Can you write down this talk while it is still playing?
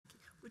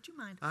would you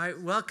mind? All right,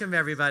 welcome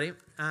everybody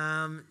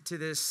to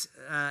this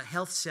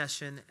health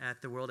session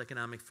at the World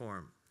Economic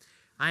Forum.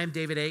 I am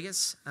David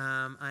Agus.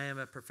 I am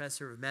a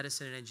professor of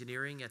medicine and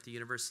engineering at the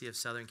University of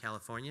Southern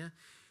California.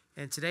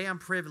 And today I'm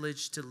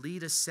privileged to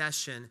lead a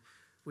session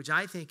which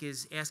I think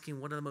is asking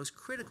one of the most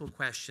critical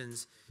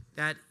questions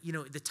that,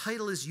 the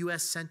title is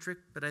US-centric,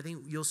 but I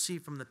think you'll see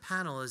from the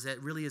panel is that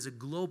really is a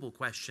global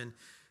question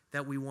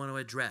that we want to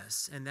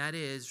address. And that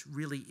is,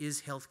 really,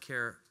 is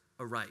healthcare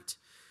a right?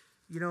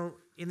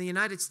 In the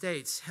United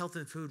States, health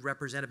and food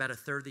represent about a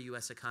third of the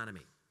U.S.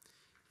 economy.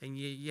 And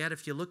yet,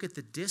 if you look at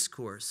the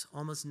discourse,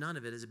 almost none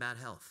of it is about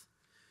health.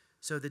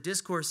 So the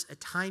discourse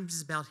at times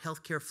is about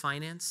healthcare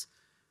finance,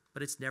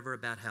 but it's never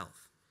about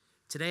health.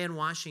 Today in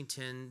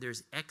Washington,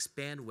 there's X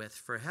bandwidth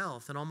for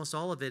health, and almost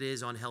all of it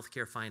is on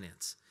healthcare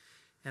finance.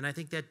 And I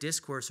think that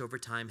discourse over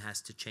time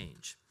has to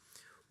change.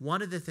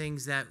 One of the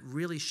things that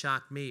really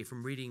shocked me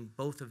from reading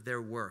both of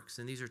their works,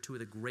 and these are two of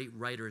the great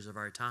writers of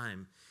our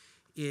time,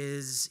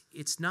 is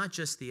it's not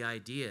just the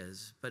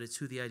ideas, but it's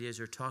who the ideas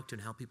are talked to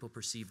and how people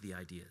perceive the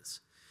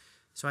ideas.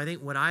 So I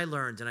think what I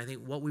learned, and I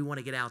think what we want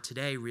to get out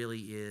today really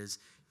is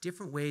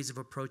different ways of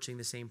approaching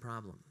the same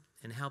problem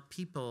and how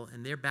people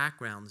and their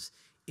backgrounds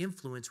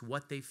influence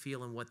what they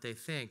feel and what they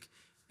think,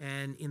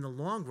 and in the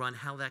long run,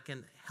 how that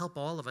can help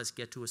all of us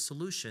get to a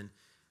solution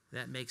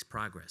that makes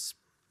progress.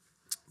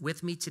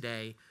 With me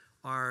today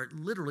are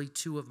literally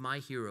two of my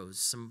heroes,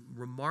 some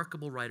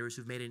remarkable writers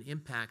who've made an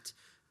impact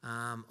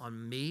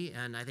on me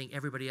and I think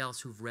everybody else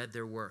who've read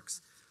their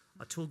works.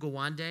 Atul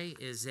Gawande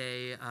is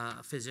a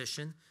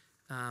physician,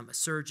 a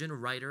surgeon, a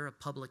writer, a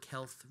public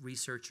health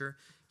researcher.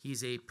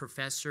 He's a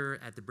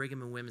professor at the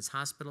Brigham and Women's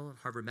Hospital at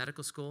Harvard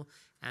Medical School,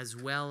 as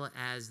well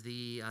as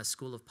the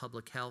School of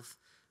Public Health.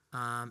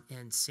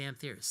 And Sam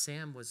Thier.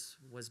 Sam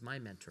was my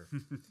mentor.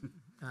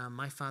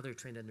 My father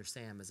trained under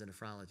Sam as a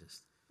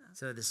nephrologist.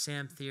 So the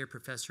Sam Thier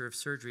Professor of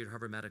Surgery at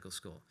Harvard Medical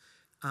School.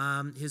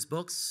 His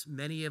books,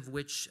 many of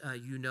which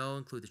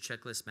include The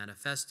Checklist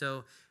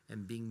Manifesto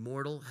and Being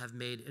Mortal, have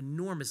made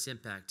enormous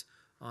impact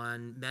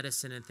on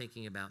medicine and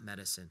thinking about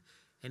medicine.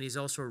 And he's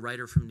also a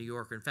writer from New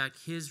Yorker. In fact,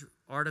 his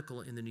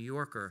article in the New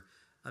Yorker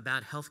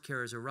about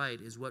healthcare as a right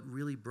is what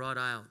really brought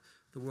out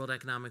the World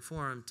Economic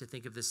Forum to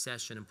think of this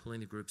session and pulling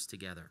the groups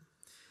together.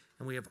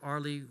 And we have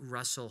Arlie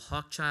Russell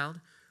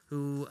Hochschild,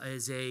 who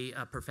is a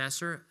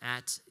professor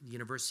at the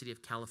University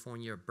of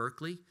California,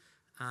 Berkeley,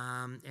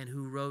 and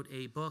who wrote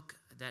a book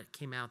that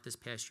came out this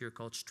past year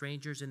called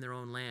Strangers in Their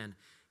Own Land,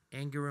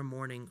 Anger and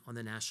Mourning on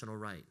the National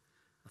Right,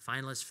 a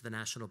finalist for the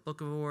National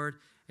Book Award,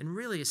 and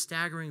really a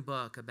staggering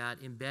book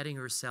about embedding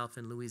herself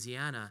in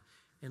Louisiana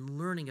and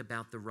learning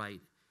about the right,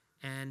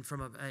 and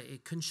from a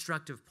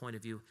constructive point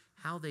of view,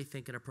 how they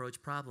think and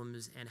approach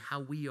problems and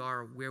how we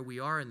are where we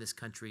are in this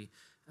country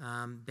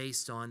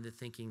based on the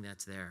thinking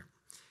that's there.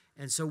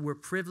 And so we're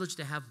privileged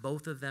to have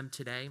both of them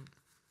today.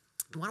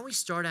 Why don't we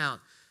start out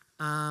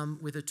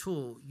with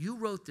Atul? You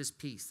wrote this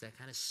piece that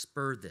kind of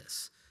spurred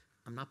this.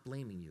 I'm not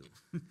blaming you.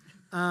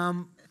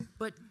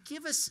 But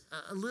give us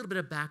a little bit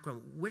of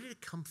background. Where did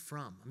it come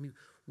from? I mean,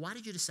 why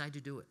did you decide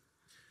to do it?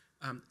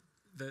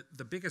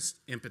 The biggest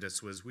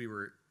impetus was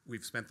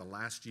we've spent the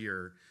last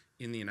year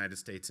in the United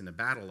States in a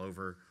battle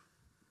over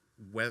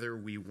whether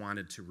we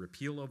wanted to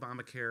repeal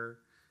Obamacare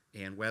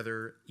and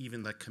whether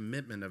even the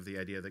commitment of the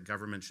idea that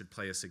government should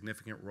play a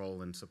significant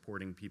role in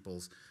supporting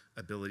people's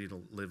ability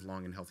to live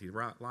long and healthy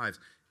lives.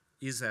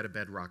 Is that a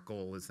bedrock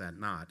goal? Is that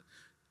not?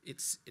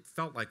 It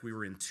felt like we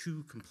were in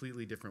two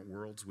completely different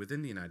worlds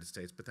within the United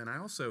States, but then I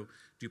also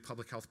do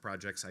public health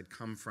projects. I'd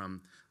come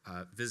from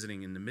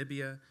visiting in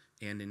Namibia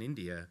and in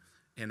India,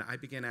 and I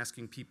began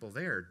asking people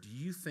there, do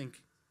you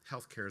think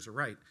healthcare is a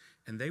right?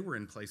 And they were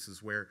in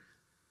places where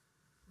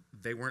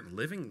they weren't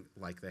living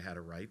like they had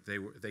a right.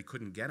 They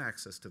couldn't get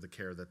access to the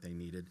care that they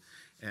needed,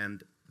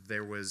 and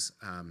there was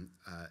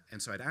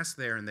and so I'd ask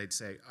there, and they'd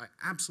say, I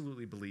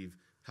absolutely believe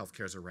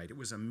healthcare is a right. It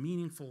was a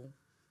meaningful,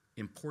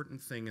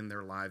 important thing in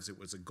their lives. It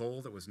was a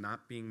goal that was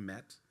not being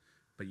met,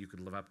 but you could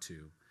live up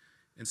to.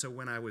 And so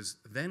when I was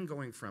then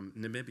going from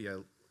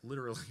Namibia,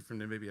 literally from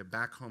Namibia,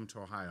 back home to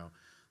Ohio,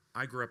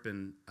 I grew up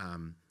in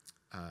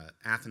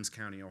Athens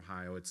County,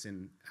 Ohio. It's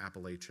in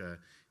Appalachia.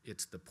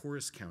 It's the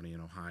poorest county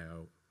in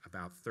Ohio,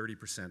 about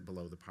 30%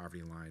 below the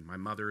poverty line. My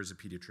mother is a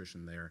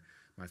pediatrician there.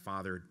 My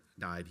father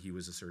died. He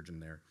was a surgeon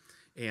there.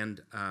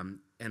 And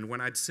when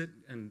I'd sit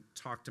and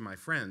talk to my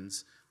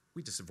friends,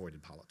 we just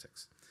avoided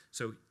politics.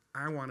 So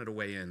I wanted a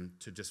way in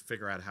to just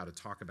figure out how to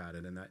talk about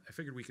it, and I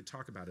figured we could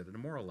talk about it at a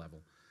moral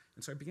level.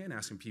 And so I began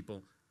asking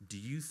people, do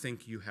you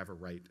think you have a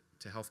right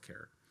to health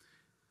care?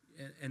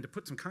 And to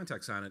put some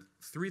context on it,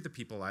 three of the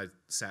people I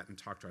sat and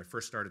talked to, I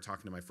first started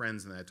talking to my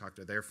friends, and then I talked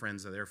to their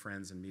friends of their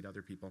friends and meet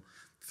other people.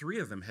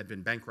 Three of them had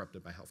been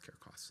bankrupted by healthcare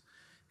costs.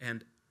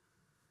 And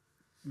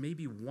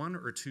maybe one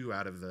or two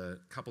out of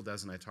the couple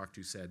dozen I talked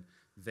to said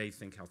they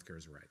think healthcare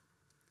is right.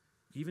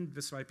 Even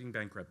despite being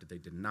bankrupted, they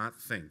did not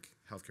think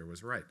healthcare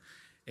was right.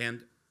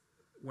 And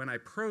when I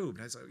probed,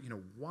 I said,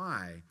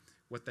 why?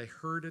 What they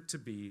heard it to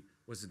be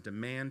was a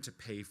demand to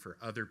pay for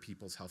other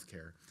people's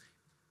healthcare.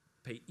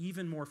 pay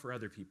even more for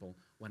other people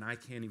when I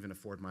can't even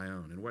afford my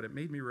own. And what it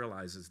made me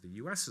realize is the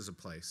US is a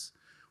place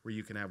where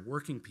you can have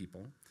working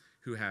people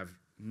who have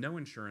no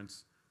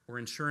insurance or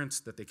insurance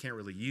that they can't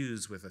really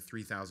use with a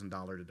 $3,000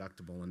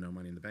 deductible and no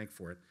money in the bank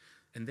for it,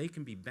 and they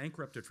can be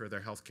bankrupted for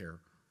their health care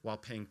while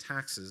paying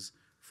taxes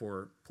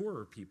for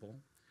poorer people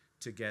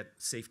to get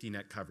safety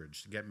net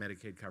coverage, to get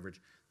Medicaid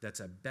coverage that's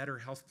a better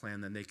health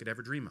plan than they could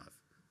ever dream of.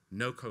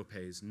 No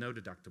copays, no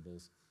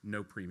deductibles,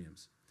 no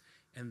premiums.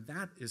 And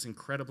that is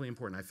incredibly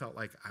important. I felt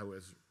like I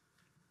was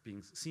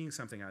seeing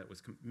something I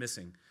was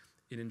missing.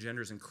 It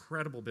engenders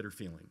incredible bitter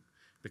feeling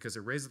because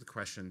it raises the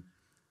question,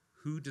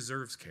 who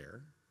deserves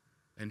care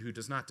and who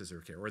does not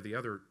deserve care? Or the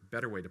other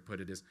better way to put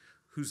it is,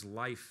 whose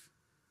life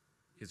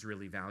is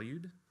really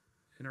valued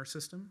in our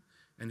system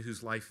and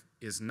whose life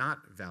is not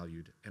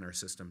valued in our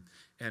system.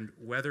 And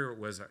whether it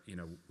was,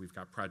 we've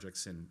got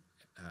projects in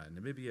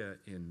Namibia,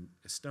 in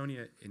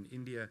Estonia, in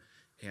India,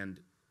 and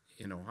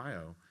in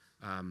Ohio,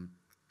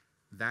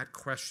 that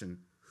question,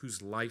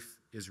 whose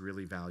life is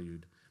really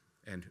valued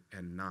and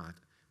not,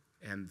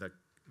 and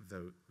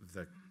the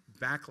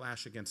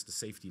backlash against the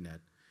safety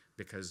net,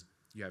 because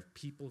you have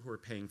people who are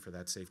paying for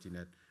that safety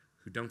net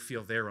who don't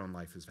feel their own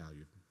life is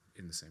valued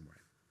in the same way.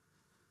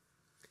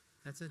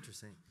 That's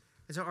interesting.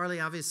 And so, Arlie,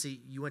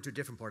 obviously, you went to a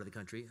different part of the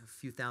country, a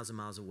few thousand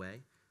miles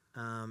away,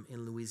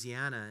 in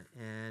Louisiana,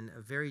 and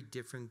a very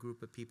different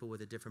group of people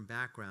with a different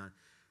background.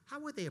 How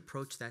would they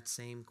approach that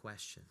same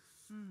question?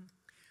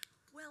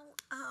 Well,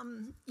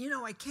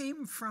 I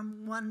came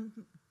from one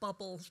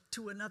bubble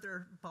to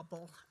another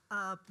bubble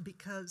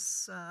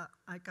because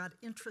I got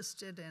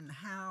interested in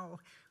how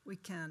we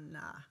can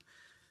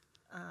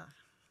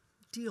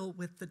deal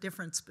with the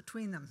difference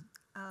between them.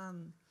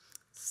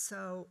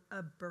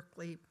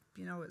 Berkeley,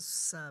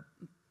 is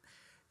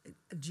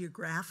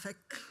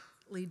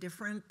geographically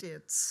different.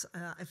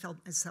 I felt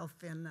myself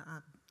in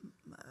a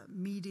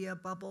media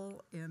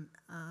bubble, in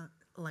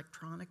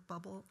electronic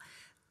bubble.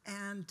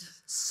 And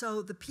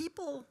so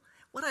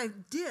what I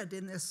did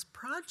in this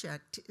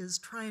project is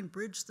try and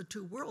bridge the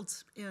two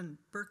worlds. In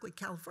Berkeley,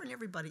 California,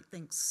 everybody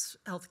thinks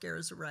healthcare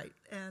is a right.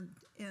 And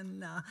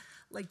in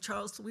Lake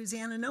Charles,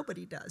 Louisiana,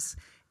 nobody does.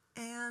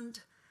 And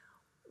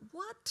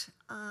what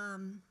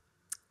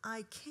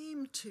I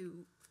came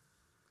to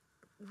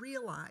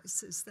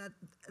realize is that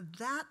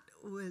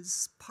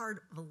was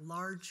part of a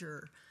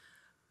larger,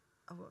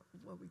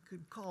 what we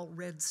could call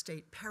red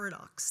state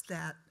paradox,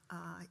 that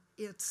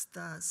it's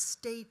the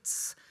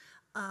states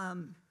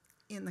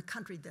in the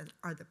country that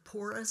are the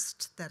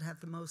poorest, that have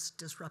the most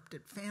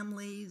disrupted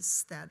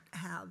families, that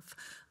have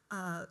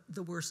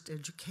the worst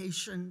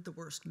education, the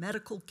worst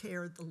medical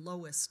care, the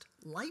lowest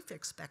life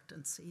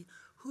expectancy,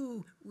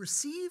 who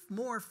receive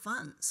more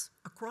funds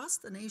across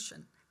the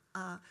nation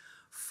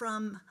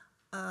from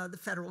the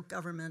federal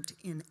government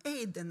in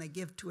aid than they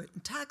give to it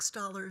in tax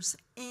dollars,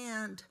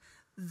 and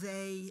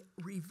they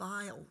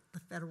revile the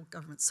federal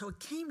government. So it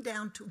came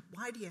down to,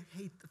 why do you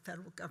hate the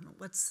federal government?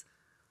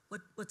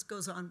 What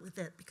goes on with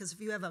it? Because if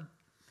you have a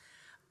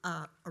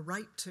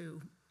right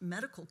to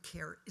medical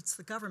care, it's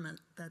the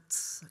government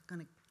that's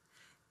going to,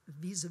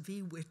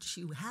 vis-a-vis which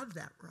you have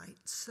that right.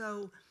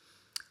 So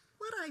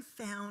what I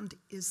found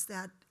is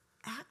that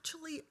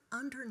actually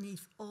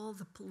underneath all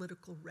the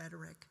political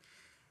rhetoric,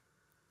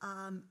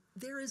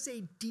 there is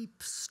a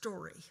deep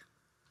story.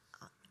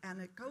 And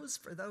it goes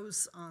for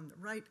those on the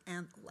right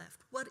and the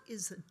left. What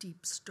is a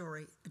deep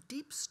story? A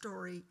deep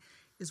story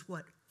is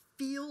what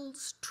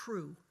feels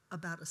true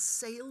about a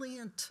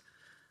salient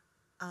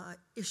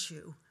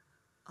issue,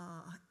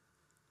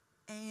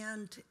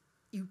 and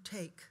you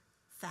take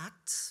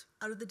facts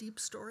out of the deep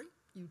story,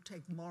 you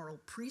take moral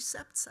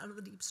precepts out of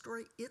the deep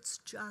story. It's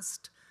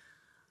just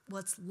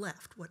what's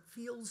left, what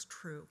feels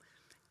true.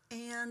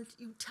 And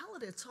you tell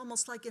it, it's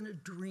almost like in a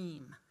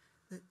dream.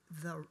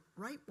 The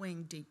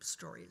right-wing deep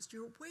story is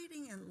you're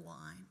waiting in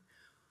line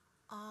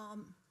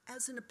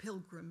as in a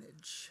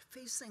pilgrimage,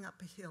 facing up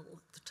a hill,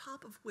 at the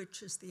top of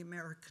which is the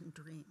American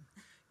dream.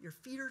 Your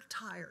feet are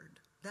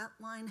tired. That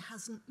line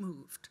hasn't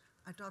moved.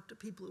 I talked to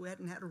people who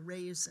hadn't had a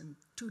raise in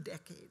 2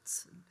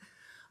 decades.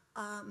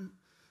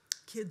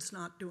 Kids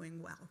not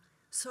doing well.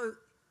 So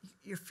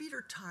your feet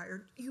are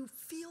tired. You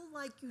feel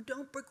like you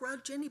don't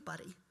begrudge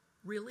anybody.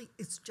 Really,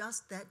 it's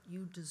just that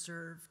you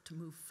deserve to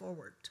move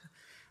forward.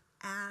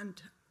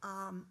 And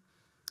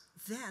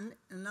then,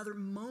 another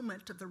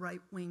moment of the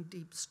right-wing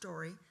deep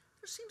story,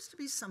 there seems to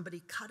be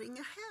somebody cutting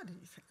ahead. And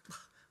you think,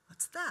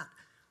 what's that?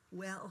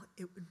 Well,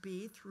 it would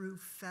be through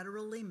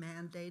federally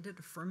mandated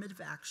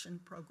affirmative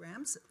action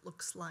programs. It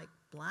looks like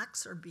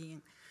blacks are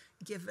being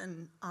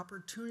given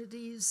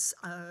opportunities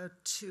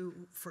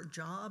for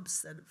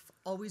jobs that have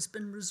always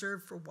been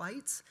reserved for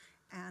whites.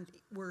 And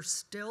we're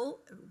still,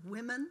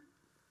 women,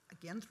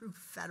 again through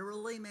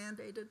federally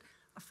mandated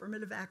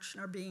affirmative action,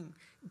 are being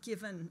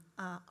given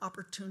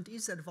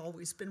opportunities that have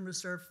always been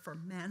reserved for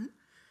men.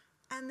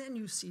 And then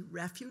you see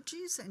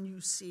refugees, and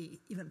you see,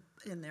 even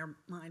in their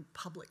mind,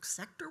 public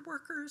sector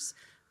workers,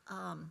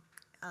 and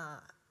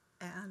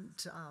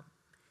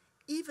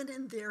even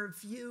in their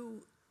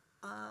view,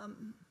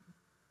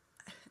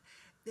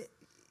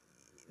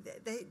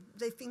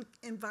 they think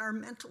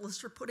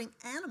environmentalists are putting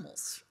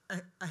animals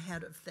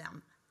ahead of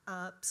them,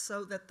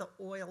 so that the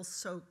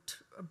oil-soaked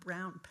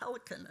brown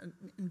pelican, an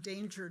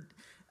endangered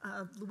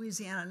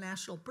Louisiana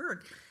national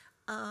bird,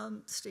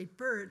 state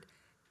bird,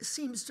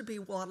 seems to be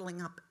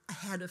waddling up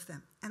ahead of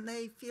them. And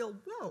they feel,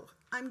 whoa,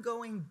 I'm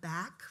going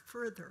back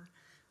further.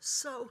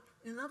 So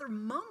in another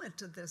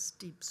moment of this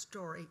deep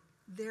story,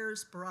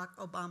 there's Barack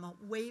Obama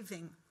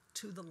waving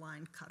to the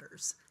line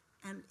cutters.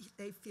 And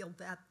they feel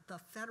that the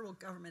federal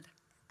government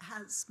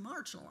has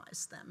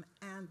marginalized them,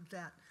 and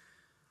that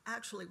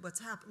actually what's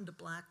happened to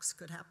blacks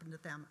could happen to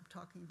them. I'm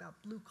talking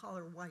about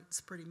blue-collar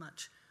whites pretty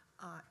much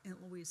in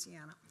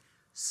Louisiana.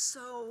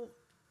 So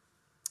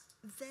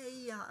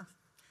they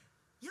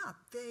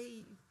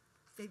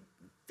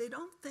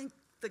don't think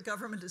the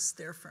government is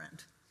their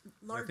friend,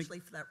 largely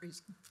for that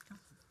reason.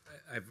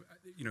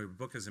 Your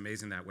book is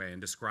amazing that way and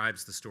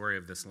describes the story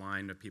of this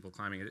line of people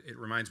climbing. It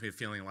reminds me of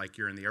feeling like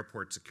you're in the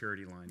airport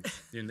security line,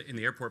 in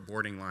the airport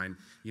boarding line.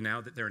 You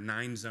know that there are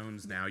 9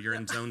 zones now. You're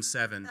in zone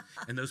 7,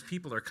 and those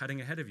people are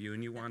cutting ahead of you,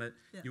 and you want to,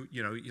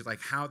 you're like,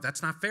 how?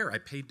 That's not fair. I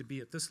paid to be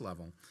at this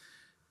level.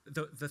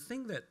 The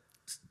thing that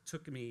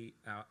took me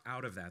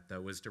out of that,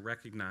 though, was to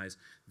recognize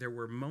there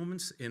were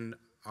moments in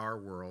our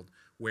world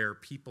where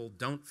people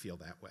don't feel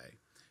that way.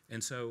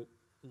 And so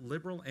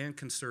liberal and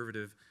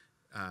conservative,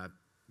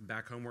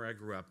 back home where I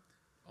grew up,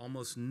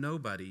 almost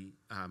nobody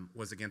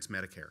was against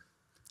Medicare.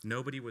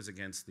 Nobody was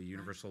against the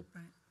universal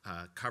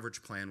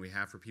coverage plan we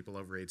have for people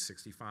over age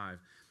 65.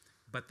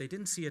 But they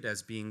didn't see it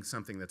as being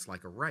something that's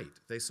like a right.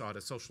 They saw it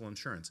as social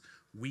insurance.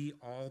 We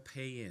all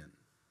pay in.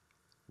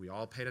 We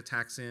all paid a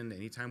tax in.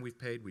 Anytime we've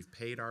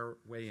paid our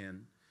way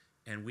in,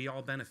 and we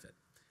all benefit.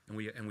 And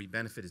we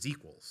benefit as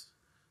equals.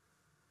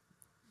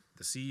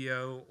 The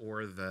CEO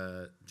or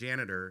the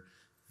janitor,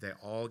 they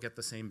all get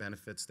the same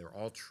benefits. They're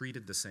all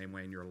treated the same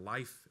way, and your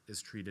life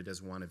is treated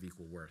as one of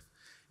equal worth.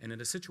 And in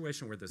a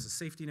situation where there's a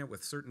safety net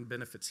with certain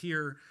benefits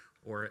here,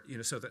 or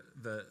so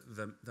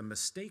the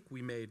mistake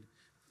we made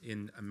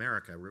in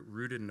America,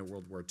 rooted in a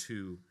World War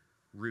II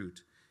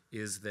root,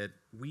 is that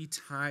we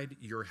tied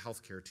your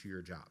health care to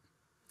your job.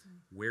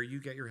 Where you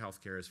get your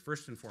health care is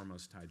first and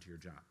foremost tied to your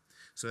job.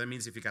 So that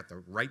means if you got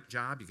the right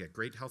job, you get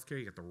great health care.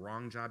 You get the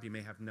wrong job, you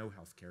may have no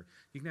health care.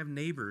 You can have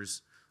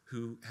neighbors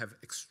who have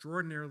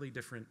extraordinarily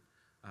different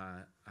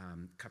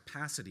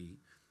capacity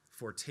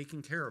for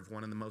taking care of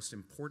one of the most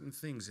important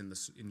things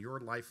in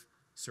your life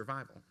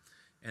survival.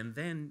 And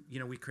then,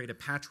 we create a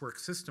patchwork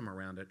system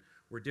around it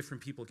where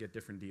different people get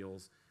different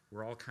deals.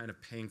 We're all kind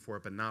of paying for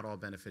it, but not all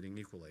benefiting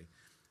equally.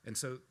 And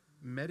so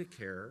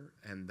Medicare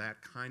and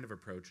that kind of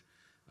approach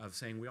of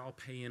saying we all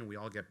pay in, we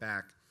all get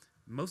back,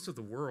 most of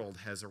the world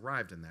has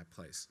arrived in that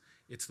place.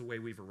 It's the way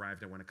we've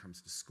arrived at when it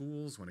comes to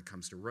schools, when it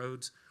comes to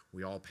roads.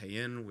 We all pay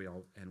in, we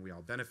all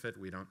benefit.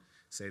 We don't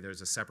say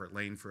there's a separate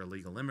lane for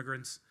illegal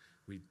immigrants.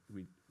 We've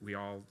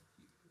all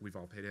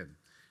paid in.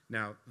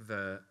 Now,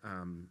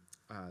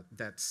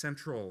 that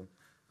central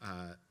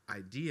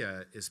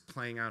idea is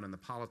playing out in the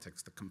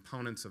politics. The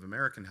components of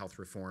American health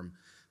reform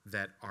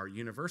that are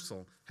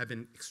universal have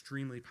been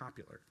extremely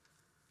popular.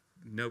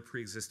 No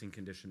pre-existing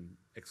condition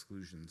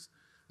exclusions,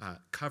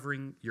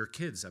 covering your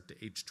kids up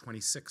to age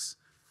 26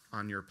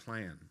 on your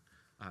plan,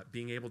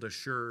 being able to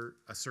assure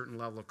a certain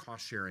level of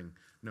cost sharing,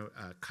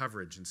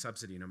 coverage and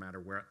subsidy no matter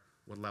what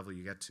level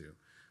you get to.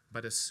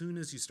 But as soon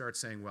as you start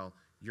saying, well,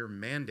 you're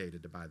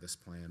mandated to buy this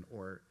plan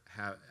or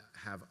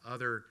have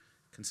other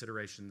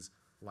considerations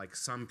like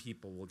some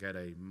people will get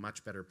a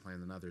much better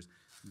plan than others,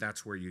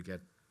 that's where you get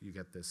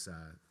this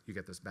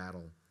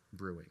battle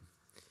brewing.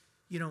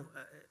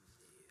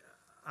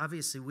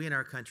 Obviously, we in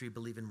our country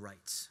believe in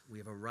rights. We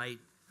have a right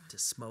to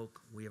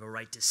smoke. We have a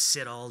right to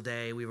sit all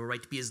day. We have a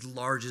right to be as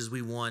large as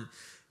we want.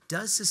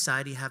 Does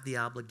society have the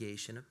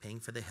obligation of paying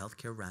for the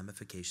healthcare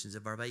ramifications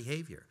of our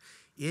behavior?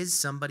 Is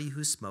somebody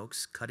who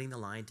smokes cutting the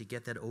line to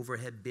get that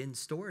overhead bin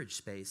storage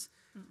space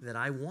that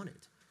I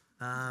wanted?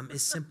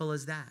 As simple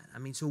as that.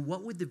 So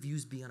what would the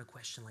views be on a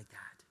question like that?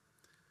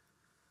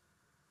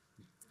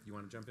 You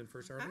want to jump in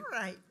first, Arlie? All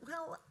right.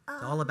 Well,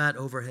 It's all about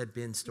overhead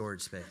bin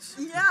storage space.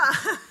 Yeah.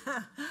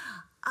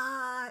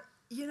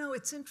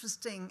 It's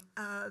interesting.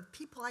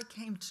 People I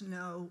came to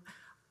know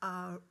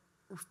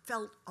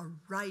felt a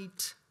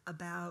right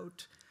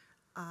about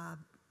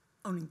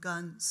owning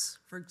guns,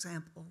 for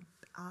example,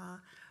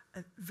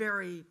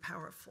 very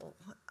powerful,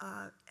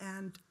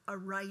 and a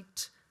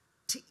right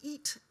to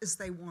eat as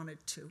they wanted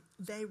to.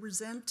 They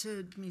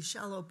resented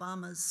Michelle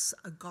Obama's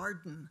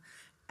garden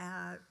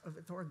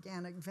with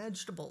organic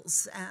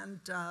vegetables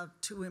and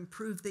to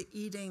improve the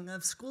eating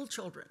of school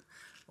children.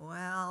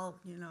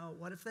 Well,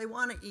 what if they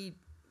want to eat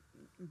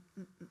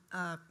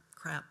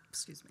crap,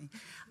 excuse me.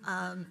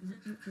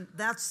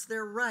 That's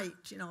their right,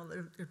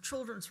 their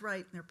children's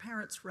right and their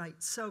parents' right.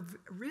 So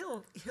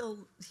real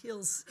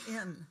heels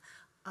in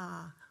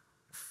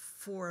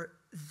for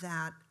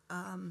that.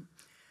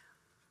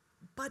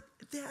 But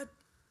that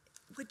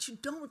what you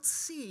don't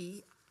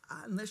see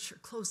unless you're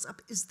close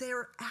up, is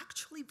they're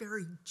actually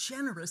very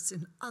generous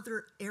in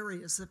other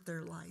areas of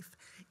their life.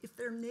 if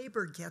their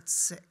neighbor gets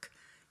sick,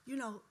 you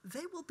know,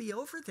 they will be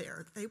over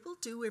there. They will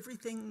do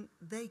everything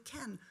they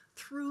can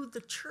through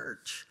the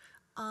church.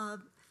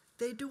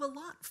 They do a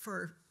lot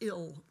for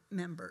ill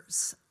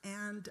members.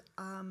 And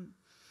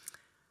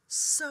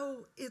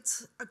so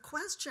it's a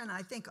question,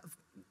 I think, of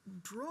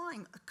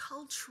drawing a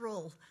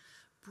cultural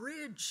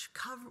bridge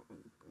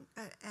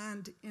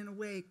and, in a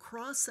way,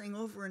 crossing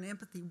over an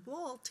empathy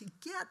wall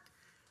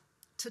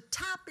to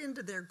tap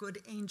into their good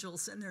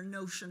angels and their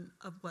notion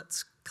of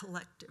what's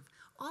collective.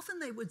 Often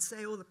they would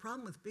say, oh, the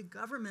problem with big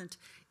government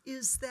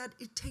is that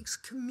it takes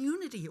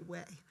community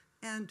away.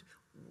 And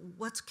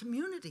what's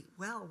community?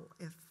 Well,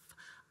 if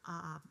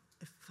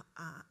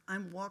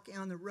I'm walking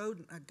on the road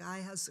and a guy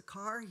has a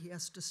car, he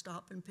has to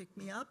stop and pick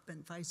me up,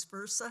 and vice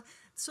versa.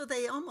 So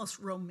they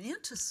almost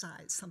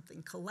romanticize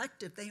something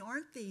collective. They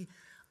aren't the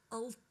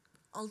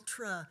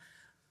ultra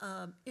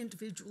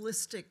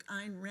individualistic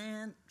Ayn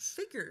Rand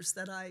figures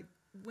that I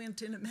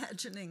went in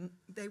imagining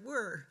they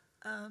were.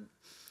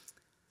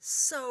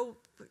 So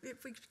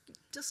if we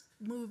just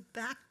move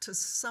back to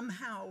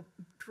somehow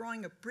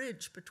drawing a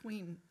bridge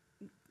between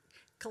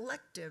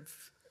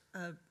collective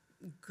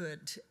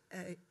good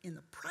in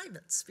the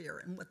private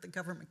sphere and what the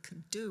government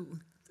can do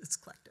is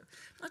collective.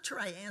 I'm not sure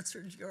I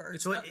answered your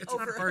It's not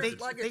hard.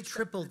 They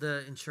tripled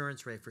the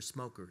insurance rate for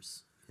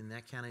smokers in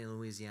that county in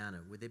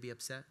Louisiana. Would they be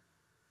upset?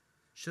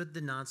 Should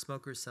the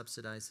non-smokers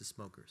subsidize the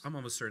smokers? I'm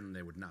almost certain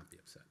they would not be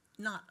upset.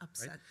 Not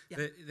upset,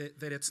 Right? yeah.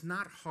 That it's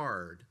not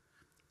hard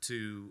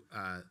to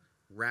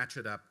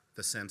ratchet up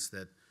the sense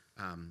that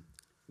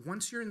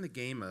once you're in the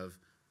game of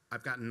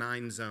I've got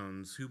 9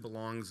 zones, who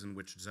belongs in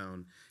which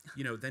zone,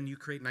 you know, then you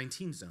create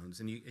 19 zones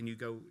and you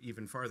go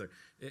even farther.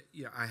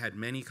 I had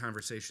many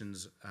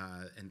conversations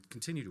and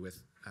continued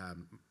with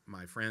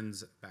my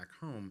friends back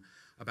home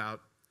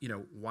about, you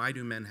know, why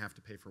do men have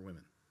to pay for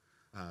women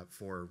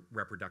for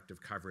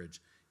reproductive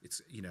coverage?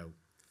 It's, you know,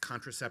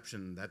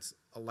 contraception, that's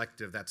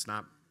elective, that's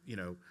not, you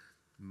know,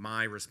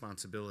 my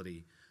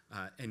responsibility.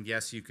 And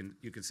yes, you can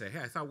say, hey,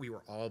 I thought we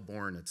were all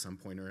born at some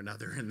point or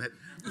another, and that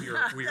we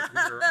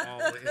were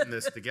all in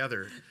this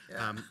together.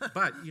 Yeah.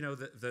 But you know,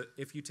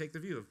 if you take the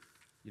view of,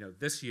 you know,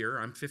 this year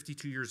I'm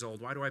 52 years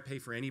old. Why do I pay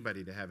for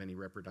anybody to have any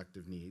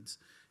reproductive needs?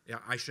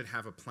 I should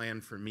have a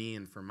plan for me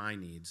and for my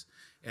needs.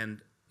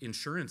 And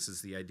insurance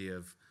is the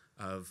idea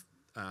of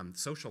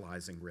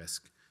socializing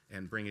risk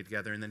and bring it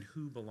together, and then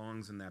who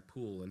belongs in that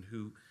pool and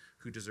who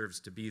deserves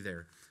to be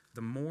there.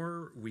 The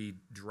more we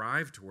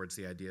drive towards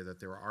the idea that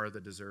there are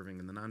the deserving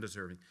and the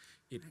non-deserving,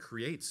 it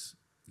creates,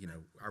 you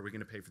know, are we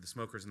going to pay for the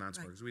smokers and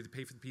non-smokers? We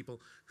pay for the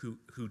people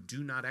who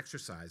do not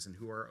exercise and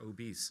who are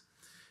obese.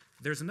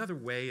 There's another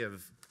way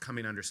of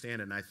coming to understand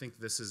it, and I think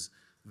this is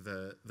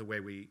the way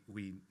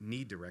we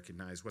need to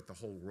recognize what the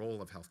whole role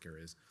of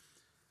healthcare is.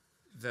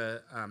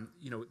 The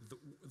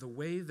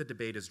way the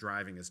debate is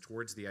driving is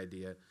towards the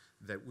idea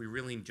that we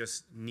really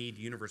just need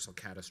universal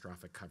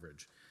catastrophic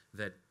coverage,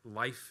 that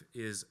life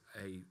is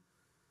a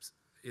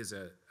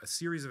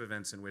series of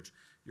events in which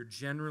you're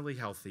generally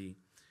healthy,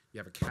 you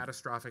have a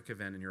catastrophic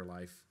event in your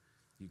life,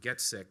 you get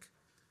sick,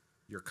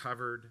 you're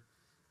covered,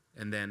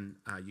 and then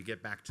you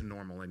get back to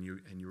normal and you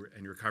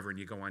recover and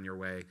you go on your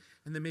way,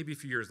 and then maybe a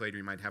few years later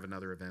you might have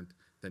another event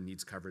that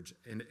needs coverage,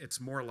 and it's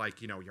more like,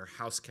 you know, your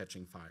house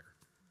catching fire.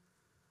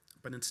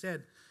 But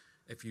instead,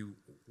 if you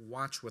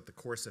watch what the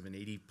course of an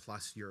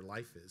 80-plus year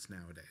life is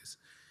nowadays,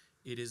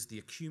 it is the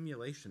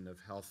accumulation of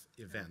health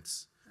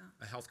events,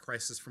 a health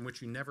crisis from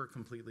which you never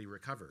completely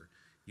recover.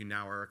 You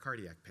now are a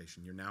cardiac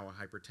patient. You're now a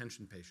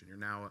hypertension patient.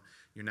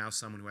 You're now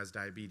someone who has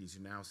diabetes.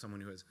 You're now someone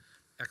who has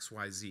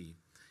XYZ.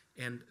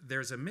 And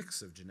there's a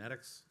mix of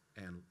genetics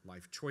and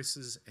life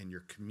choices and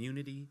your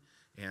community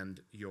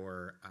and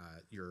your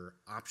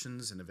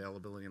options and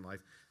availability in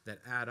life that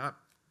add up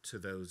to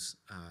those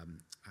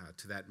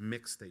to that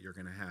mix that you're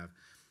going to have.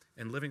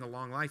 And living a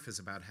long life is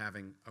about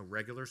having a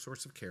regular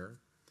source of care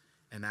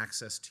and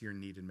access to your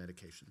needed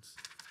medications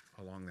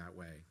along that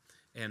way.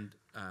 And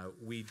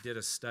we did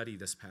a study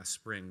this past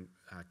spring.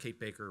 Kate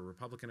Baker, a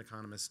Republican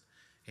economist,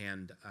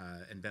 and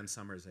Ben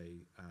Summers,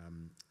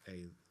 a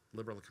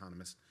liberal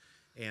economist,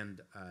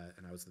 and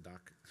I was the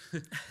doc,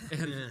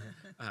 and,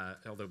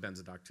 although Ben's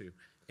a doc too.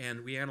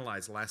 And we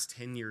analyzed the last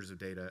 10 years of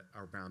data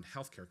around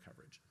healthcare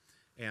coverage.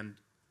 And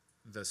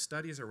the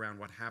studies around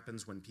what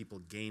happens when people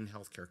gain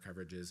healthcare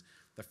coverage is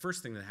the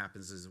first thing that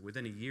happens is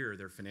within a year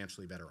they're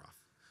financially better off.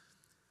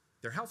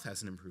 Their health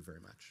hasn't improved very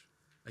much.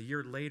 A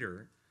year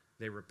later,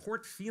 they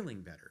report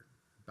feeling better.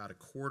 About a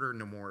quarter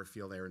no more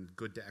feel they're in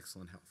good to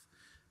excellent health.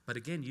 But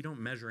again, you don't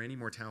measure any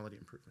mortality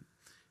improvement.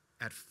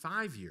 At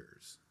 5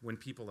 years, when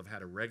people have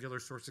had a regular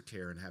source of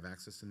care and have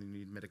access to the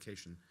needed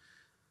medication,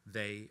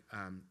 they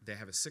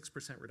have a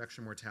 6%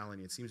 reduction in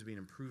mortality. It seems to be an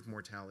improved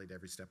mortality at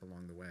every step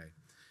along the way.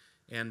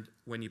 And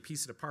when you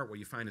piece it apart, what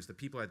you find is the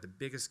people who had the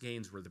biggest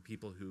gains were the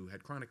people who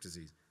had chronic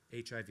disease,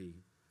 HIV,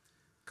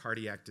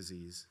 cardiac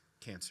disease,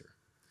 cancer.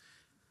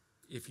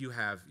 If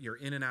you're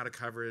in and out of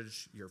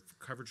coverage, your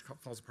coverage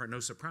falls apart, no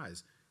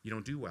surprise. You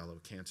don't do well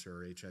with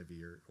cancer or HIV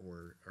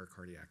or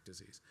cardiac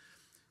disease.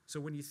 So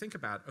when you think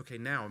about, okay,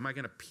 now am I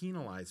going to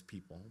penalize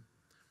people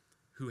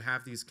who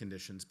have these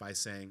conditions by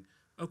saying,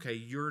 okay,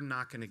 you're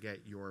not going to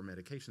get your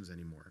medications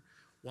anymore?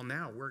 Well,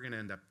 now we're going to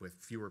end up with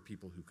fewer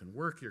people who can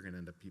work. You're going to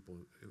end up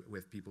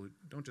with people who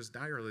don't just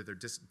die early, they're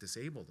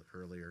disabled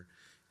earlier.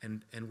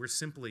 And we're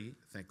simply,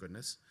 thank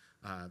goodness,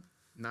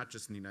 not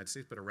just in the United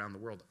States, but around the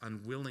world,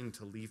 unwilling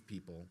to leave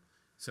people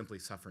simply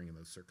suffering in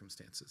those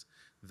circumstances.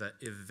 The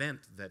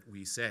event that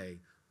we say,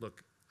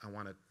 look, I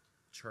want to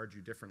charge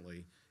you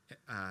differently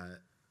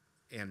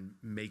and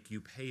make you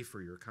pay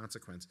for your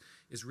consequence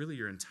is really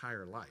your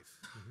entire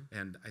life.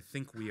 And I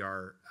think we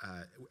are,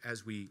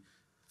 as we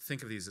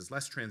think of these as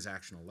less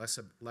transactional,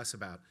 less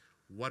about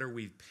what are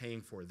we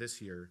paying for this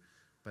year,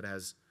 but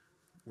as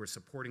we're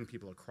supporting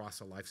people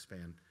across a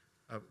lifespan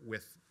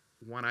with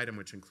one item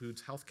which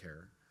includes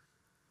healthcare,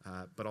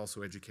 but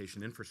also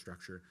education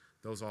infrastructure,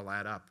 those all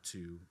add up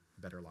to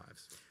better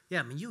lives.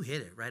 Yeah, I mean, you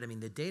hit it, right? I mean,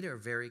 the data are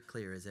very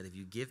clear is that if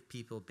you give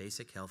people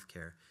basic health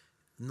care,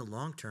 in the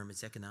long term,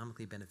 it's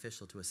economically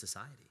beneficial to a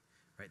society,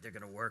 right? They're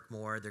going to work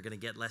more. They're going to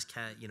get less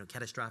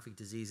catastrophic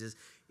diseases.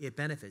 It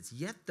benefits.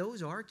 Yet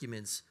those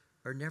arguments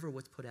are never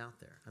what's put out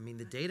there. I mean,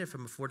 the data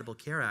from Affordable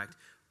Care Act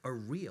are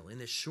real. In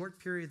the short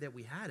period that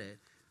we had it,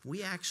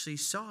 we actually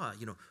saw,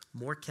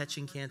 more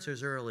catching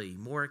cancers early,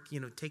 more,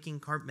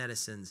 taking heart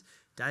medicines,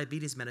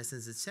 diabetes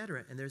medicines, et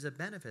cetera, and there's a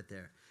benefit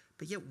there.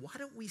 But yet, why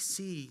don't we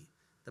see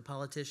the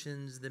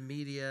politicians, the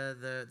media,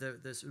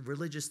 the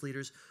religious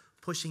leaders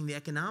pushing the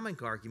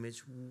economic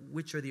arguments,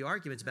 which are the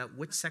arguments about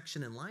which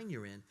section in line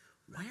you're in?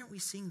 Why aren't we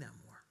seeing that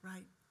more?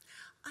 Right.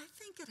 I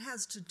think it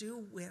has to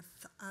do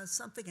with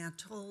something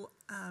Atul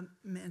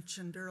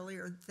mentioned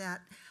earlier,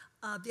 that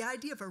the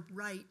idea of a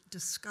right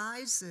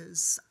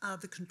disguises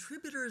the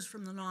contributors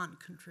from the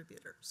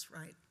non-contributors,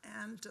 right?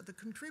 And the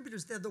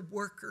contributors, they're the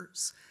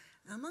workers.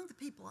 And among the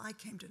people I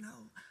came to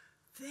know,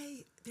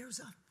 there's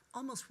a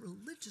almost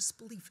religious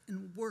belief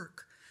in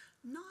work,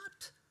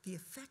 not the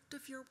effect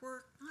of your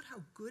work, not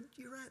how good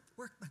you're at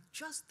work, but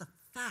just the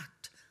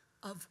fact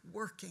of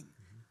working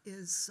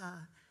is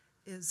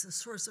a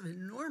source of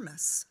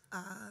enormous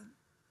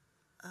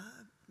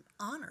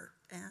honor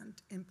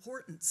and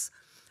importance.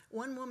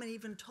 One woman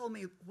even told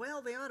me,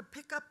 well, they ought to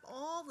pick up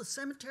all the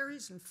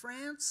cemeteries in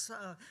France,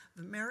 the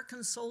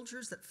American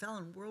soldiers that fell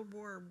in World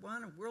War I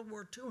and World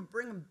War II, and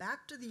bring them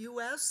back to the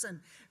U.S., and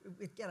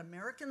we'd get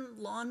American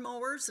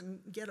lawnmowers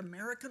and get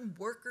American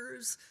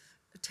workers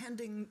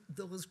attending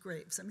those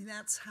graves. I mean,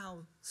 that's how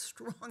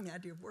strong the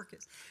idea of work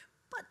is.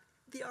 But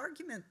the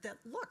argument that,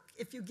 look,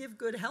 if you give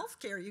good health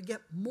care, you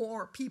get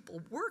more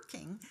people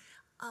working,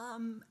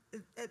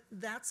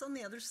 that's on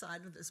the other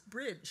side of this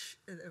bridge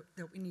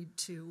that we need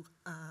to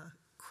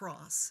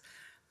cross.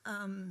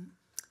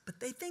 But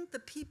they think the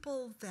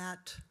people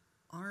that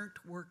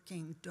aren't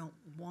working don't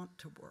want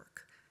to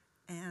work,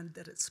 and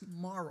that it's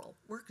moral.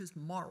 Work is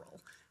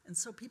moral. And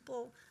so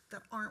people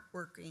that aren't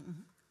working,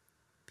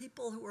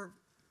 people who are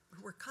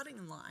cutting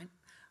in line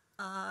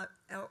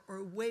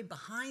or way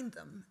behind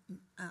them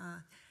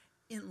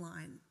in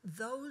line,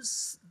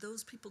 those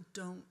people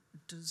don't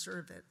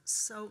deserve it.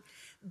 So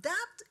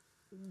that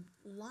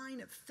line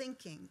of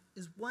thinking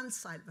is one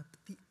side of it.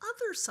 But the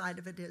other side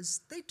of it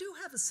is they do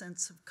have a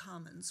sense of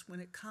commons when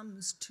it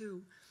comes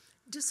to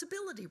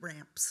disability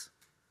ramps.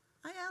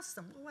 I asked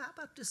them, well, how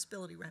about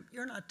disability ramp?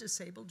 You're not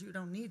disabled, you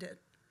don't need it.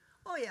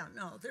 Oh yeah,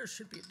 no, there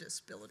should be a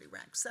disability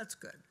ramp, so that's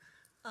good.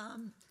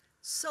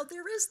 So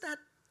there is that,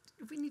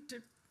 we need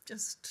to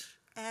just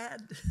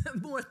add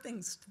more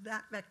things to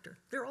that vector.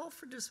 They're all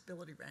for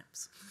disability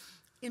ramps,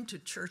 into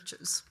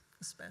churches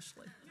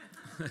especially.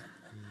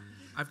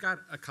 I've got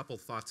a couple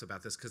thoughts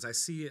about this because I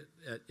see it,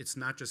 it's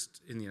not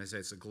just in the United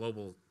States, it's a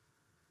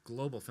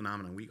global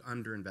phenomenon. We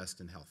underinvest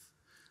in health.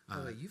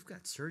 Oh, you've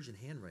got surgeon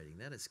handwriting.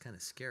 That is kind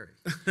of scary.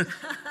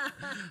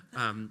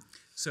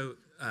 So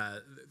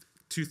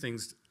two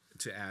things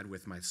to add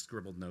with my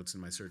scribbled notes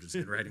and my surgeon's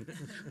handwriting.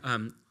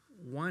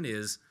 One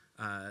is,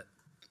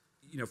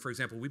 for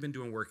example, we've been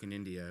doing work in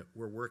India.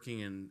 We're working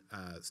in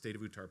state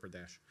of Uttar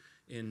Pradesh.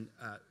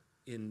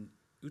 In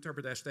Uttar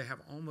Pradesh, they have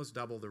almost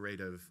double the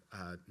rate of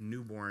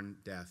newborn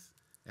death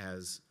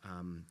as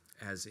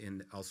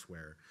in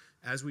elsewhere.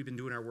 As we've been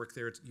doing our work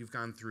there, you've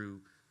gone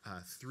through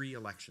 3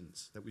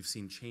 elections that we've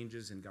seen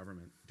changes in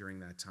government during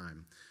that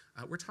time.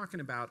 We're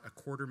talking about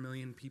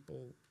 250,000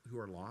 people who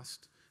are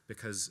lost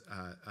because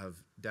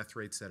of death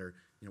rates that are,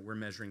 we're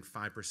measuring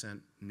 5%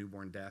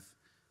 newborn death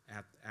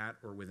at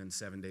or within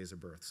 7 days of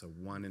birth, so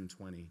 1 in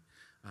 20,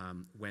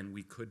 when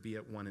we could be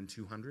at 1 in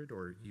 200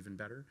 or even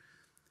better.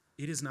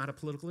 It is not a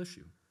political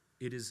issue.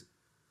 It is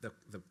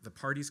the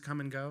parties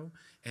come and go,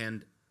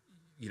 and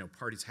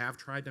parties have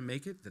tried to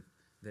make it that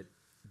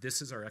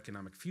this is our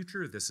economic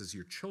future, this is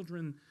your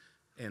children,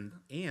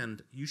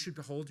 and you should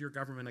hold your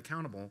government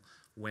accountable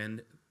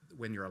when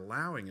you're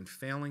allowing and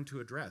failing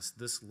to address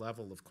this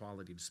level of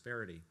quality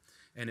disparity,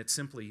 and it's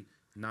simply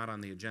not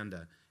on the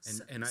agenda.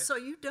 So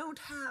you don't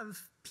have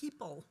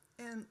people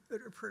in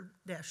Uttar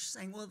Pradesh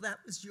saying, well, that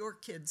was your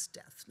kid's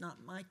death,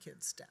 not my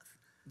kid's death.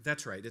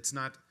 That's right. It's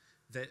not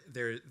that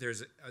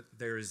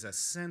there is a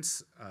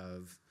sense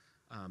of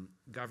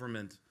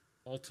government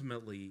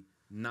ultimately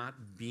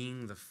not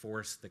being the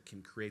force that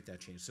can create that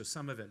change. So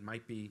some of it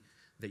might be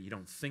that you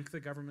don't think the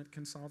government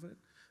can solve it.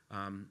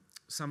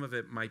 Some of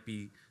it might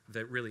be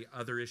that really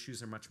other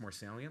issues are much more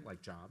salient,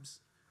 like jobs,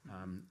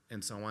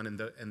 and so on. And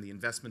the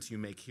investments you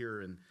make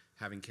here in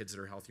having kids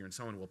that are healthier and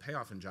so on will pay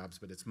off in jobs,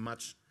 but it's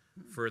much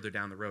further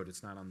down the road.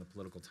 It's not on the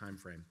political time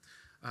frame.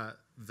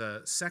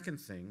 The second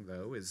thing,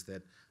 though, is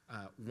that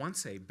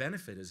once a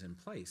benefit is in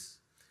place,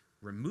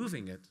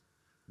 removing it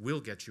will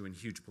get you in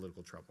huge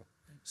political trouble.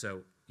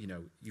 So,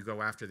 you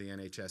go after the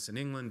NHS in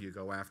England, you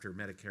go after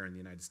Medicare in the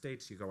United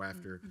States, you go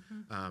after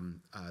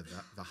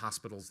the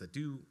hospitals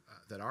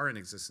that are in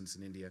existence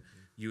in India,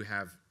 you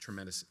have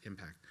tremendous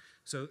impact.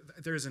 So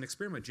there's an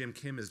experiment Jim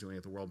Kim is doing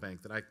at the World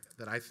Bank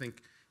that I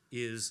think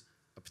is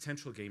a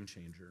potential game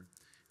changer,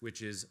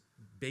 which is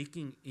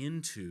baking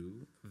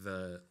into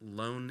the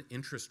loan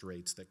interest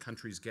rates that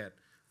countries get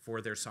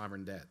for their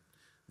sovereign debt,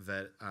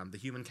 the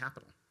human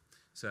capital.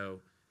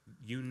 So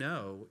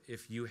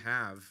if you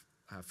have,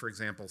 for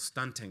example,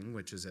 stunting,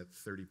 which is at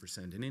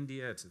 30% in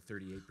India, it's at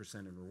 38%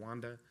 in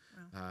Rwanda,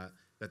 wow.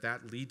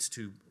 that leads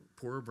to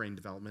poorer brain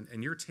development,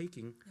 and you're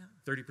taking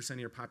 30% of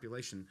your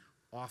population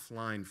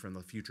offline from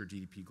the future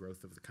GDP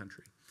growth of the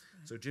country.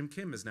 Right. So Jim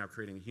Kim is now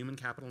creating a human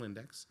capital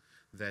index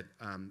that,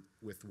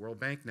 with the World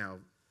Bank now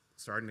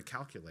starting to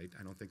calculate,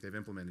 I don't think they've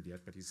implemented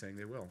yet, but he's saying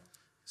they will,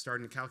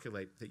 starting to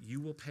calculate that you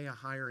will pay a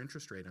higher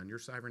interest rate on your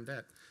sovereign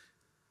debt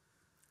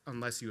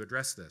unless you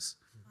address this,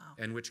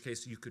 wow. In which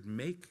case you could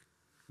make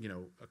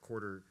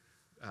 $250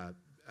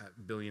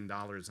 million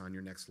on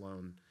your next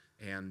loan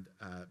and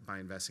by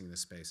investing in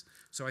this space.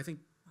 So I think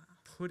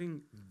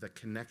putting the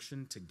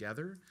connection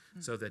together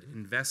so that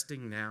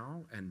investing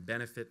now and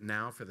benefit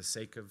now for the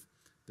sake of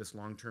this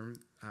long-term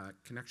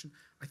connection,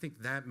 I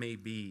think that may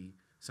be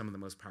some of the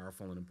most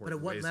powerful and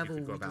important ways you could go about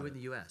it. But at what level will we do it in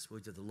the U.S.? Will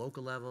we do it at the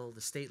local level,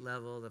 the state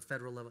level, the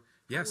federal level?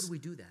 Yes. How would we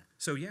do that?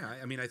 So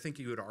I think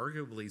you would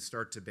arguably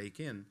start to bake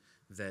in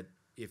that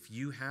if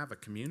you have a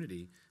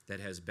community that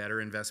has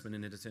better investment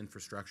in its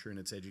infrastructure and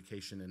its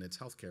education and its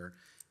healthcare,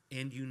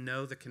 and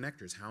the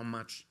connectors, how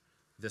much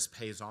this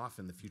pays off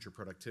in the future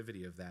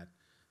productivity of that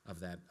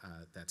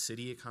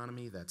city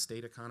economy, that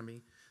state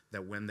economy,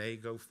 that when they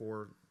go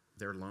for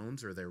their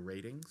loans or their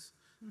ratings,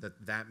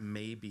 that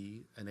may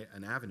be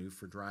an avenue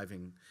for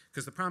driving.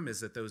 Because the problem is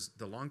that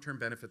the long-term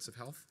benefits of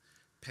health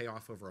pay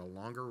off over a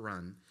longer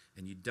run,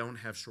 and you don't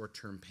have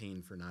short-term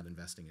pain for not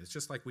investing. It's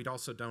just like we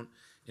also don't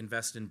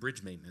invest in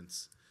bridge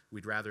maintenance.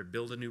 We'd rather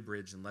build a new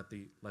bridge and let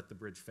the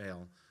bridge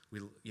fail.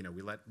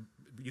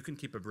 You can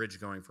keep a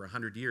bridge going for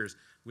 100 years.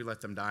 We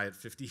let them die at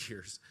 50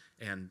 years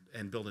and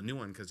build a new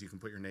one because you can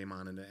put your name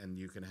on it and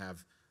you can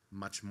have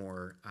much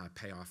more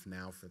payoff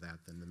now for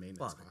that than the maintenance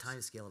costs. Well, the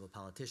time scale of a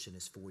politician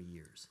is 4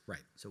 years.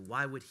 Right. So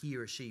why would he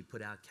or she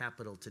put out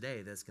capital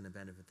today that's going to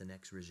benefit the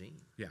next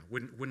regime? Yeah,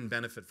 wouldn't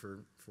benefit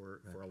for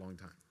a long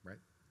time, right?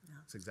 Yeah.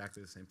 It's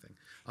exactly the same thing.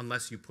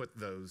 Unless you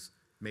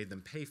made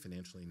them pay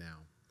financially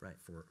now. Right.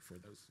 For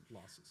those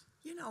losses.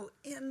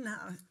 In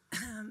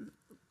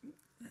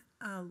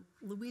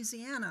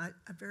Louisiana,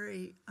 a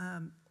very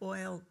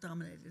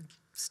oil-dominated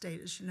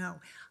state, as you know,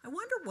 I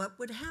wonder what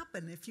would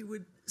happen if you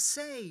would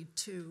say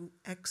to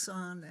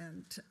Exxon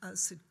and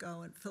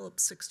Citgo and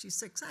Phillips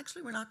 66,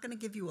 actually, we're not going to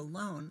give you a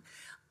loan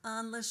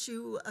unless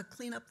you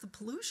clean up the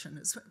pollution,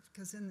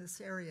 because in this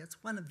area,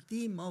 it's one of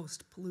the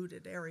most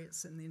polluted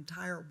areas in the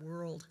entire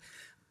world.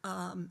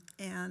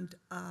 And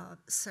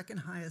second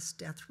highest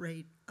death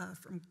rate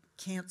from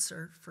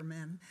cancer for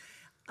men.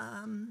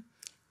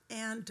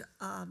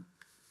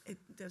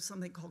 There's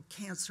something called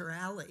Cancer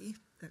Alley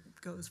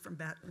that goes from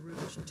Baton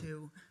Rouge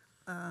to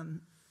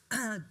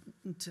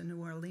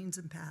New Orleans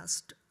and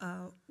past,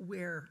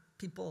 where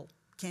people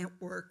can't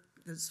work.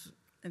 There's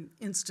an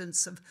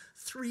instance of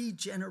 3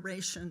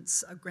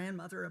 generations, a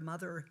grandmother, a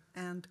mother,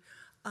 and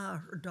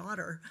her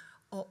daughter,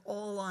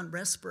 all on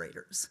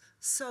respirators.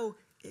 So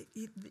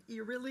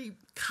you're really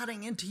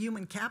cutting into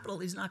human capital.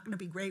 These are not going to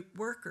be great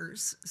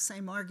workers.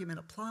 Same argument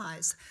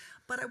applies.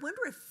 But I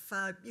wonder if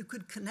you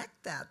could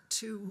connect that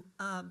to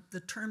the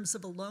terms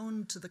of a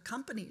loan to the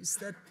companies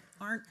that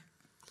aren't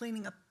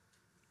cleaning up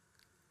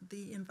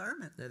the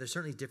environment. Now, there's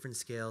certainly different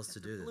scales to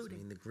do this. I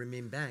mean, the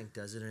Brigham Bank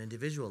does it at an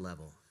individual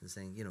level, and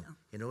saying,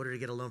 in order to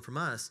get a loan from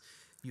us,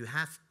 you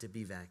have to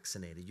be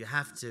vaccinated. You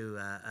have to,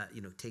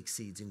 take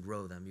seeds and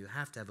grow them. You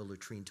have to have a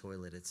latrine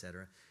toilet, et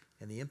cetera.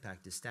 And the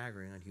impact is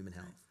staggering on human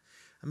health. Right.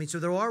 I mean, so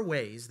there are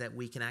ways that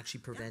we can actually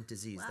prevent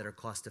disease that are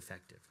cost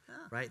effective,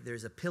 right?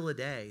 There's a pill a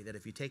day that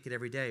if you take it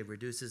every day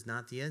reduces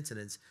not the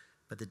incidence,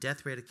 but the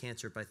death rate of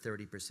cancer by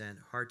 30%,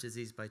 heart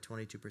disease by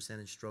 22%,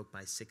 and stroke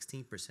by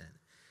 16%.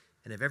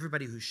 And if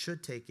everybody who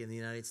should take it in the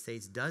United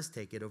States does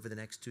take it over the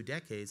next 2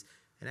 decades,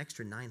 an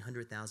extra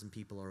 900,000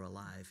 people are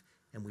alive,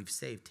 and we've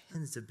saved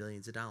tens of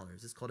billions of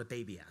dollars. It's called a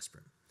baby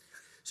aspirin.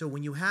 So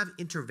when you have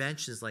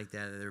interventions like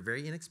that are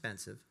very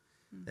inexpensive,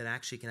 that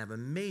actually can have a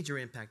major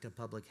impact on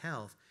public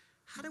health,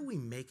 how do we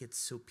make it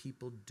so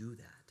people do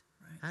that?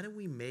 Right. How do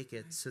we make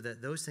it so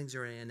that those things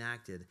are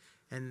enacted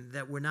and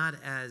that we're not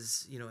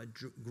as,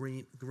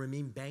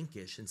 Grameen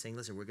Bankish and saying,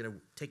 listen, we're going to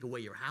take away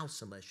your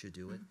house unless you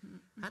do it.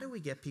 How do we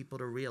get people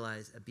to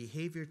realize a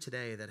behavior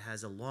today that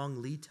has a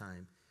long lead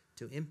time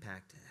to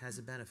impact has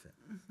a benefit?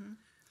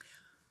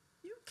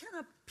 You can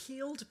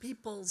appeal to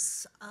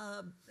people's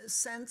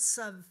sense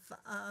of,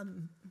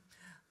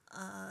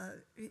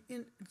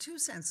 in two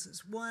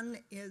senses. One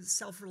is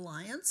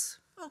self-reliance.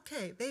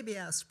 Okay, baby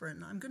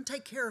aspirin, I'm going to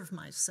take care of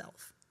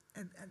myself.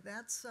 And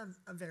that's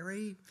a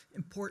very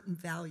important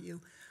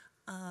value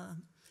for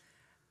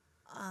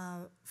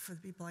the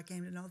people I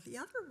came to know. The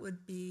other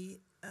would be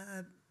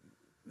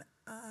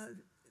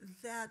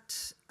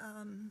that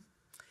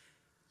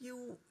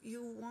you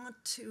want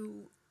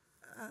to,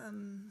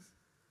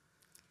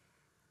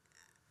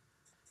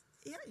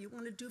 you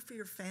want to do for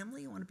your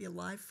family. You want to be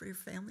alive for your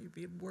family. You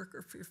be a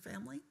worker for your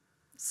family.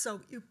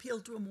 So you appeal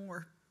to a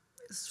more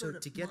So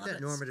to get that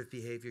normative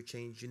behavior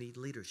change, you need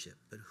leadership.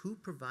 But who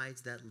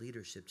provides that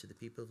leadership to the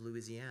people of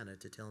Louisiana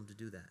to tell them to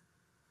do that?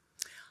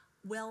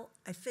 Well,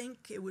 I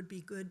think it would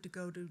be good to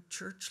go to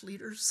church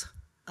leaders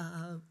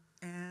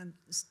and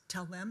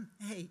tell them,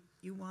 hey,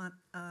 you want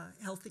a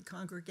healthy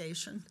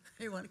congregation,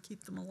 you want to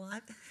keep them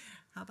alive,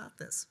 how about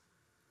this?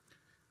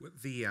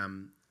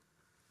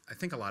 I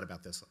think a lot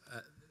about this.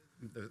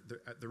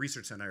 The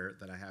research center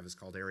that I have is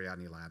called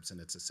Ariadne Labs, and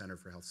it's a Center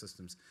for Health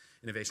Systems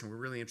Innovation. We're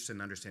really interested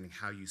in understanding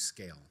how you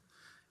scale.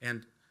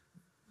 And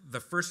the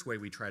first way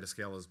we try to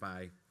scale is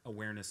by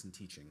awareness and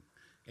teaching.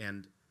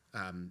 And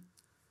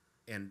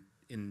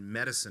in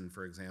medicine,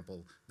 for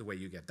example, the way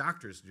you get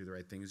doctors to do the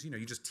right thing is,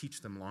 you just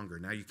teach them longer.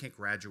 Now you can't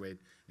graduate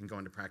and go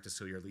into practice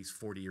till you're at least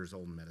 40 years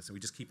old in medicine.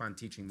 We just keep on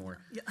teaching more.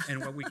 Yeah.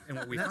 And what we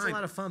That's find, a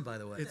lot of fun, by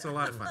the way. It's a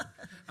lot of fun.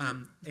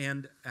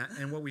 And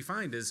what we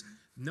find is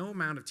no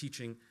amount of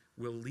teaching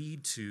will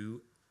lead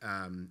to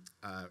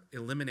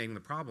eliminating the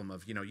problem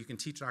of, you can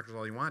teach doctors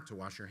all you want to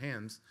wash your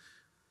hands.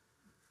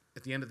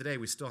 At the end of the day,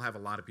 we still have a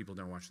lot of people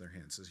who don't wash their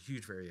hands. There's a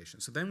huge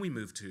variation. So then we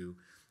move to,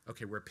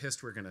 okay, we're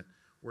pissed. We're gonna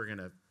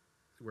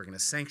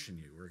sanction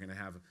you. We're gonna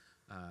have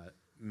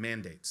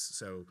mandates.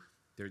 So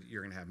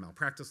you're gonna have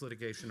malpractice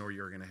litigation, or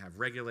you're gonna have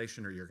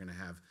regulation, or you're gonna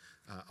have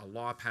a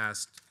law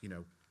passed.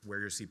 Wear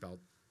your seatbelt,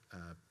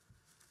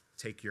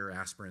 take your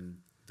aspirin,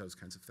 those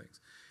kinds of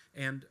things.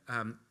 And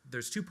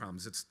there's two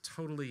problems. It's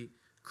totally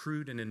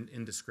crude and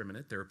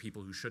indiscriminate. There are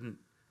people who shouldn't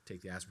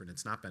take the aspirin.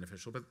 It's not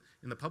beneficial. But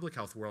in the public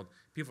health world,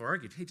 people have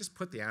argued, hey, just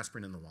put the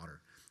aspirin in the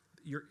water.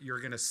 You're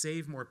going to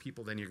save more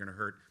people than you're going to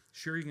hurt.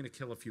 Sure, you're going to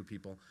kill a few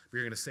people, but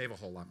you're going to save a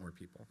whole lot more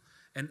people.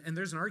 And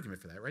there's an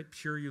argument for that, right?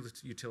 Pure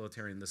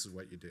utilitarian, this is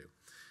what you do.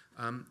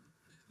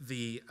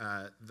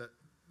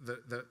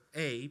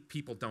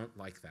 People don't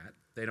like that.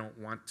 They don't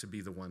want to be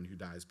the one who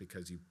dies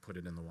because you put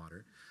it in the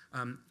water.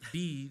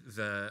 B,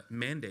 the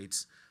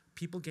mandates,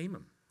 people game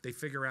them. They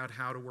figure out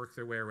how to work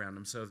their way around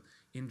them. So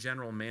in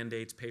general,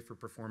 mandates pay for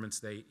performance.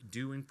 They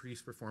do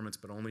increase performance,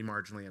 but only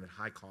marginally and at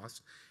high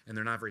cost, and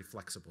they're not very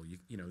flexible.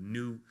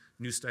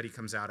 New study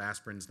comes out,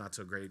 aspirin's not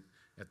so great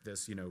at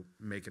this,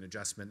 make an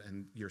adjustment,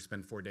 and you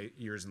spend 4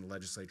 years in the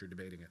legislature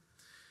debating it.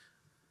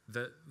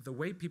 The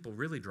way people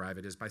really drive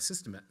it is by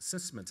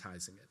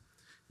systematizing it.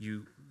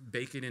 You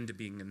bake it into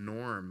being a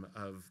norm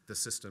of the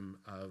system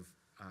of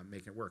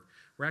making it work.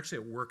 We're actually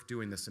at work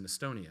doing this in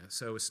Estonia.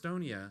 So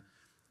Estonia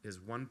is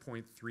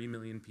 1.3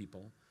 million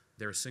people.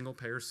 They're a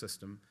single-payer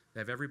system. They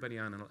have everybody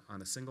on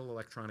a single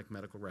electronic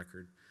medical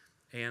record,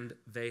 and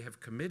they have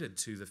committed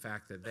to the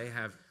fact that they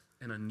have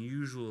an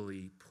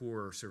unusually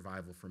poor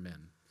survival for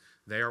men.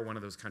 They are one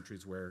of those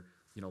countries where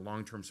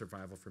long-term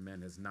survival for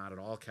men is not at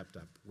all kept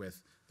up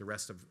with the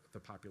rest of the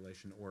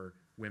population, or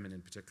women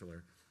in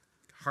particular.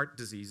 Heart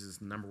disease is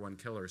the #1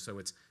 killer, so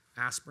it's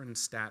aspirin,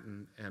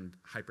 statin, and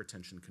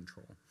hypertension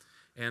control.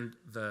 And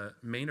the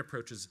main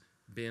approach has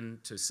been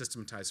to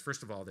systematize,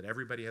 first of all, that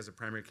everybody has a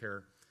primary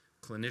care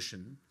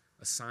clinician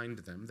assigned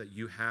to them, that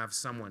you have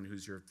someone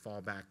who's your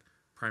fallback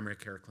primary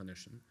care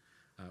clinician,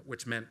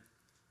 which meant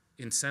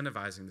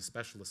incentivizing the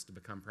specialists to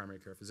become primary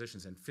care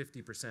physicians, and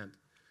 50%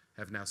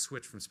 have now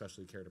switched from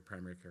specialty care to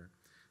primary care.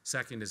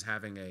 Second is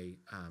having a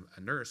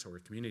nurse or a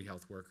community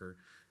health worker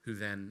who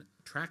then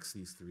tracks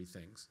these three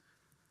things.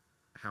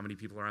 How many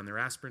people are on their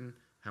aspirin,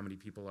 how many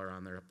people are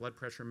on their blood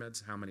pressure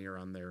meds, how many are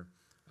on their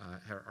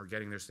are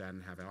getting their statin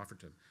and have it offered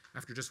to them.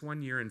 After just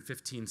 1 year and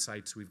 15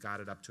 sites, we've got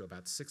it up to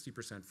about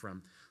 60%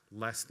 from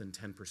less than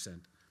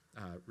 10%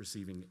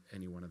 receiving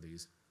any one of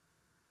these.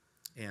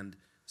 And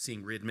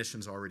seeing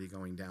readmissions already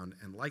going down,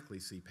 and likely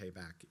see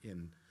payback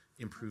in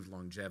improved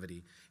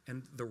longevity.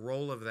 And the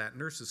role of that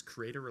nurse is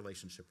create a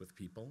relationship with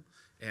people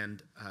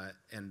and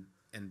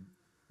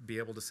be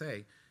able to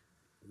say,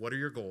 what are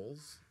your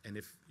goals? And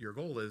if your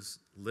goal is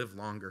live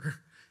longer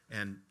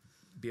and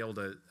be able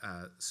to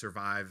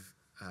survive,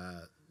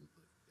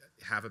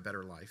 have a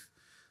better life,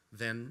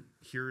 then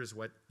here is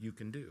what you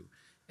can do.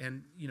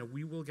 And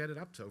we will get it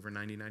up to over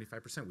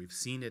 90–95%. We've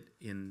seen it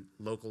in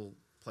local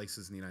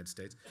places in the United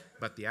States,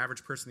 but the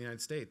average person in the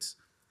United States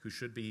who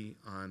should be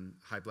on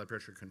high blood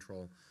pressure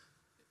control,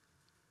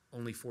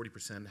 only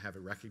 40% have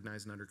it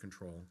recognized and under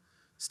control.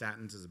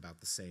 Statins is about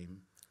the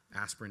same.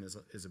 Aspirin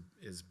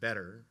is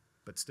better,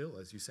 but still,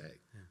 as you say,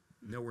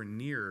 nowhere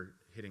near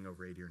hitting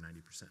over 80 or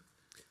 90%.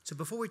 So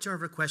before we turn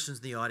over to questions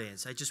in the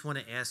audience, I just want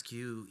to ask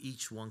you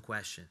each one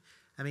question.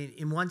 I mean,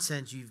 in one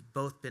sense, you've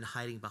both been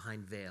hiding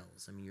behind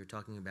veils. I mean, you're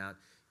talking about,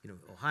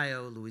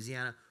 Ohio,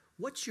 Louisiana.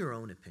 What's your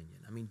own opinion?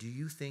 I mean, do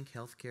you think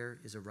healthcare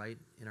is a right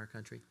in our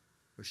country,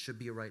 or should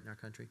be a right in our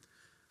country?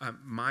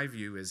 My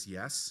view is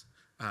yes,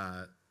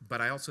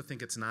 but I also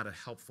think it's not a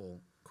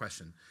helpful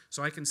question.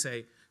 So I can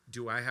say,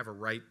 do I have a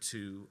right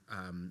to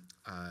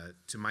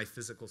my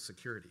physical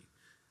security?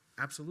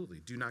 Absolutely.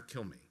 Do not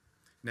kill me.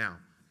 Now,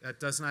 that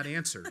does not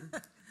answer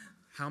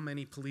how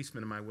many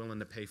policemen am I willing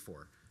to pay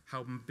for?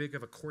 How big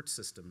of a court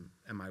system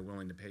am I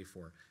willing to pay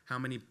for? How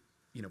many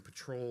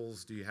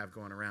patrols do you have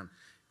going around?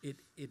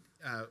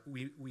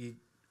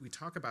 We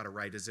talk about a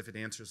right as if it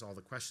answers all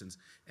the questions,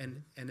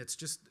 and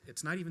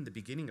it's not even the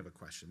beginning of a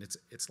question.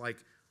 It's like,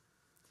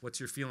 what's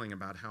your feeling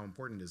about how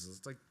important it is?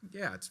 It's like,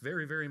 yeah, it's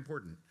very, very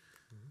important.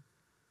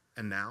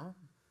 And now,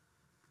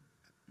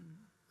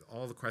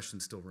 all the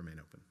questions still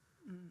remain open.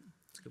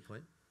 That's a good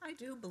point. I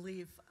do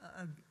believe,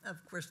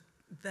 of course,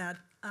 that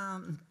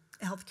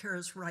healthcare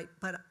is right,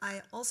 but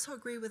I also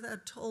agree with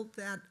Atul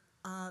that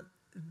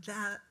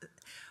that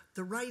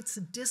the rights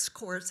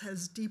discourse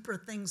has deeper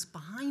things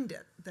behind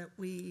it that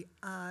we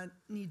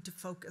need to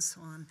focus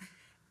on.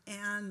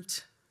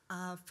 And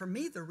for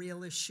me, the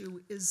real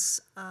issue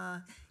is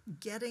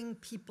getting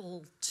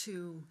people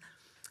to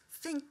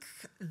think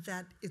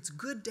that it's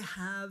good to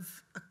have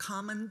a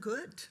common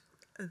good,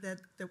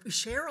 that we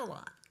share a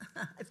lot.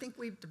 I think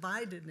we've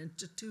divided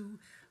into two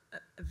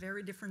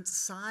very different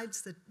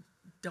sides that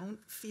don't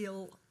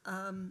feel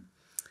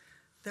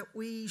that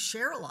we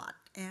share a lot.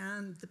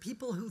 And the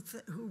people who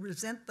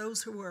resent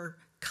those who are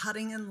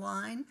cutting in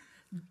line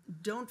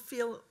don't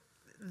feel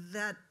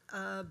that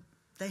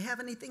they have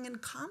anything in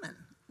common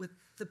with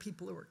the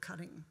people who are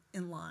cutting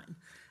in line.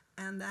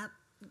 And that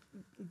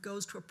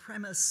goes to a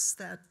premise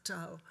that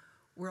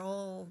we're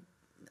all,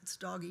 it's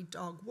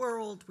dog-eat-dog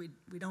world, we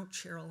don't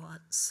share a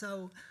lot.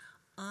 So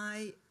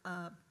I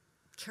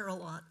care a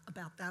lot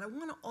about that. I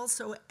want to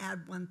also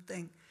add one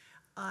thing.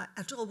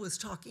 Atul was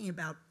talking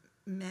about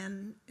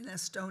men in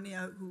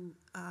Estonia who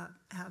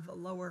have a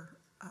lower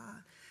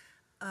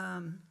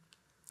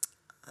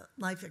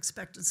life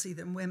expectancy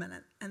than women,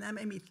 and that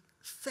made me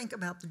think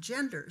about the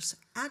genders.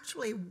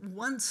 Actually,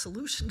 one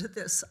solution to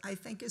this, I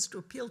think, is to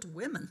appeal to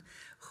women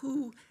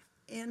who,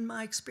 in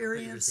my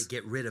experience... To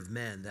get rid of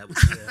men, that was...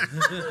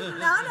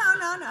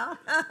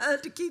 No,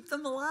 to keep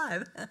them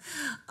alive.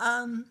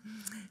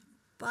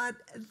 But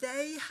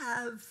they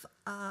have,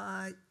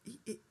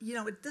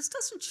 this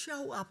doesn't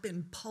show up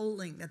in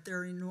polling that there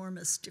are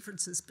enormous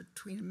differences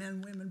between men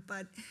and women,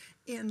 but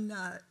in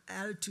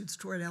attitudes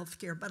toward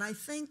healthcare, but I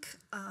think,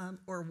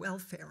 or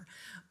welfare.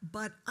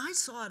 But I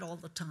saw it all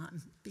the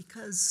time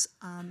because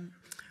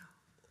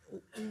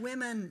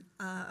women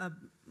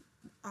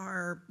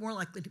are more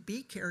likely to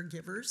be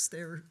caregivers.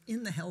 They're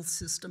in the health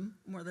system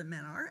more than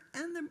men are,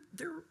 and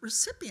they're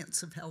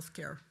recipients of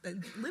healthcare. They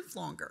live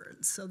longer,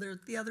 and so they're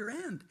at the other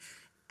end.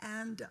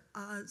 And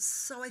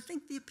so I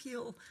think the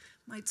appeal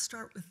might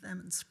start with them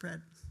and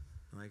spread.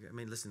 I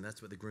mean, listen,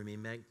 that's what the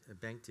Grooming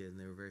Bank did, and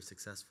they were very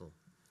successful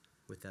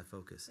with that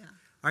focus. Yeah.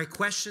 All right,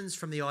 questions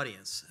from the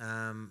audience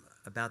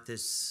about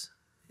this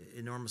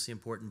enormously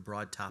important,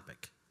 broad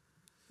topic.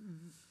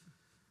 Mm-hmm.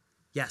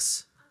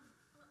 Yes?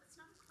 Well, it's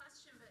not a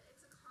question, but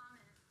it's a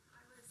comment.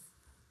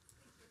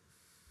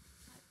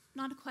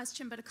 Not a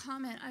question, but a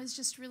comment. I was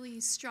just really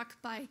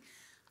struck by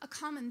a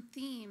common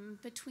theme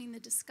between the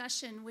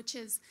discussion, which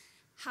is,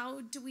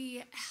 how do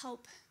we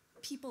help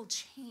people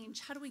change?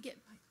 How do we get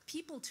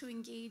people to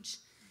engage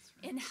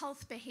in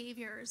health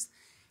behaviors?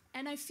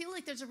 And I feel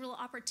like there's a real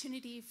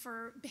opportunity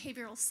for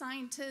behavioral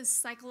scientists,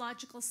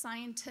 psychological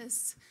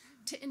scientists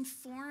to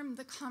inform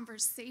the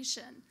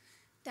conversation.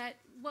 That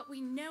what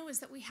we know is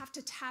that we have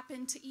to tap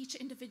into each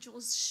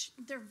individual's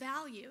their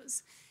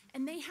values,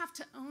 and they have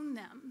to own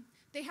them.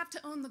 They have to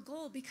own the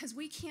goal, because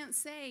we can't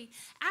say,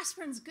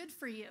 aspirin's good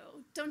for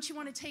you. Don't you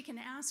want to take an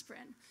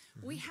aspirin?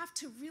 Mm-hmm. We have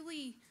to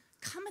really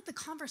come at the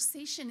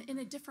conversation in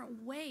a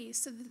different way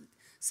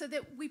so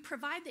that we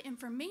provide the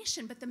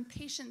information, but then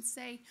patients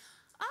say,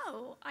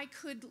 oh, I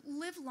could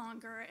live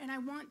longer and I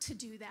want to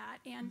do that.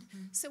 And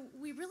so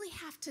we really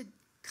have to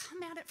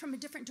come at it from a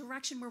different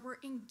direction where we're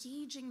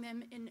engaging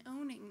them in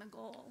owning the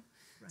goal.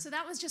 Right. So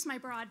that was just my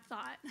broad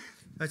thought.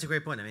 That's a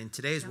great point. I mean,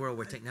 today's world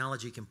where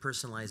technology can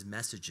personalize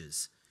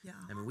messages. Yeah.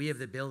 I mean, we have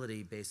the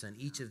ability, based on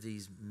each of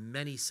these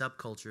many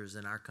subcultures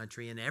in our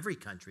country and every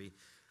country,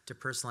 to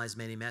personalize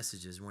many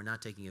messages, and we're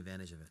not taking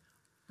advantage of it.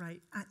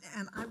 Right,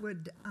 and I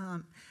would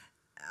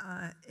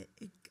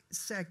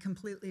say I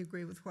completely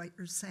agree with what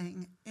you're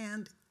saying.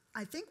 And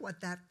I think what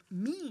that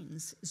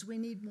means is we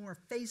need more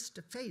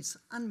face-to-face,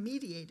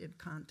 unmediated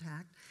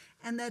contact,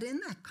 and that in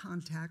that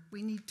contact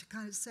we need to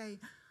kind of say,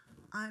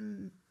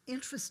 I'm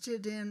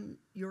interested in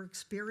your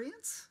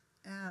experience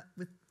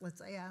with, let's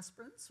say,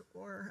 aspirins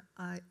or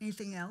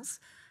anything else,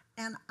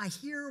 and I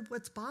hear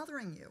what's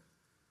bothering you.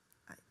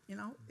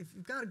 if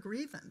you've got a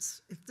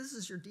grievance, if this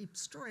is your deep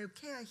story,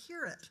 okay, I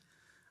hear it.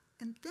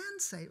 And then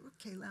say,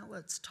 okay, now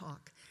let's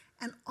talk.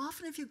 And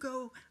often if you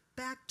go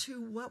back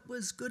to what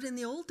was good in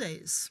the old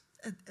days,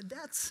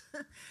 that's,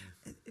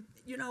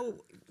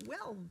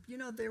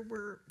 there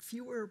were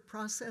fewer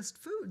processed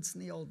foods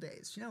in the old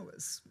days. It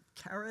was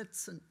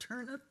carrots and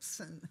turnips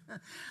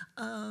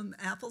and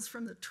apples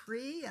from the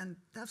tree, and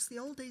that's the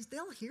old days.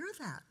 They'll hear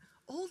that.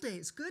 Old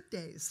days, good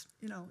days,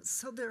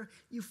 So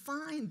you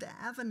find the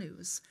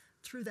avenues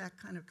through that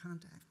kind of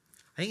contact.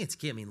 I think it's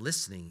key. I mean,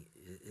 listening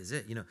is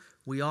it.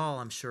 We all,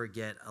 I'm sure,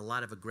 get a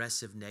lot of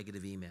aggressive,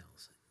 negative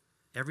emails.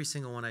 Every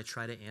single one I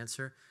try to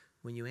answer,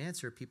 when you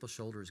answer, people's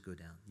shoulders go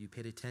down. You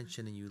paid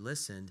attention and you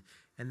listened,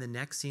 and the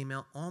next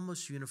email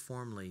almost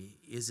uniformly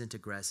isn't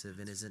aggressive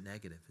and isn't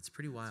negative. It's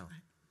pretty wild.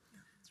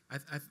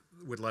 I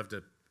would love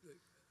to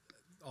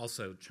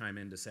also chime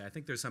in to say, I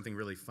think there's something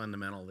really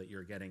fundamental that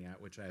you're getting at,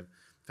 which I've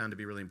found to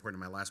be really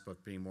important in my last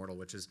book, Being Mortal,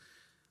 which is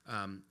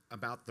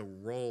about the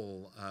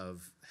role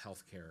of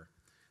healthcare.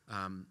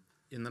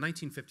 In the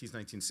 1950s,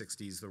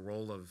 1960s, the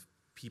role of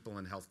people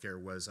in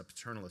healthcare was a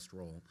paternalist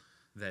role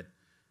that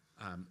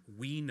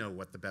we know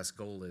what the best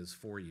goal is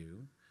for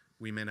you.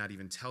 We may not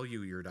even tell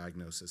you your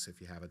diagnosis if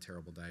you have a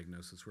terrible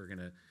diagnosis. We're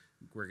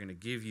gonna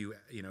give you,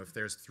 if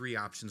there's 3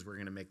 options, we're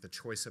gonna make the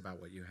choice about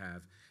what you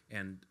have,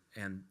 and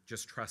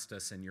just trust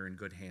us, and you're in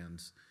good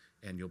hands,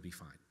 and you'll be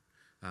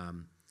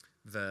fine.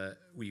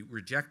 We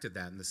rejected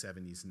that in the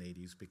 70s and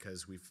 80s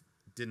because we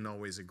didn't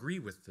always agree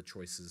with the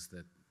choices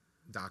that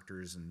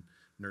doctors and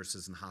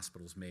nurses and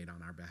hospitals made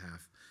on our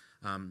behalf.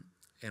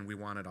 And we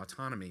wanted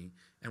autonomy.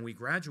 And we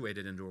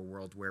graduated into a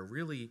world where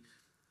really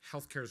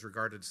healthcare has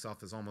regarded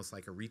itself as almost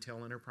like a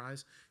retail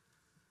enterprise.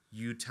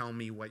 You tell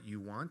me what you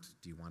want.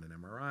 Do you want an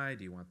MRI?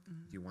 Do you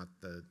want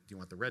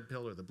the red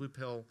pill or the blue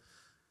pill?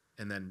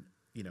 And then,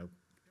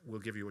 we'll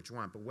give you what you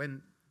want. But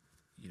when,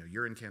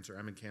 you're in cancer,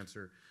 I'm in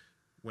cancer,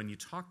 when you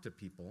talk to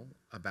people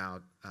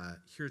about,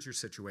 here's your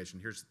situation,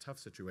 here's the tough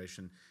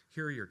situation,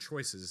 here are your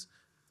choices,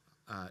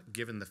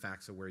 given the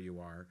facts of where you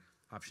are,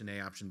 option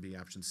A, option B,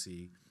 option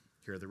C,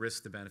 here are the risks,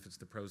 the benefits,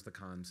 the pros, the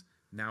cons,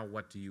 now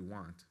what do you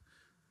want?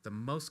 The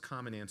most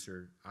common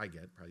answer I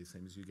get, probably the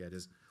same as you get,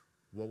 is,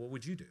 well, what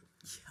would you do?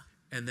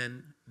 Yeah. And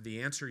then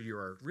the answer you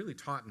are really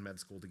taught in med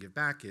school to give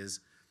back is,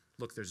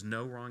 look, there's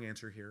no wrong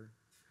answer here.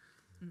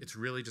 Mm-hmm. It's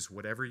really just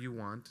whatever you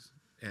want,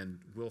 and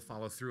we'll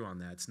follow through on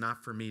that. It's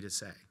not for me to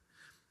say.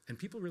 And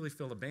people really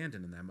feel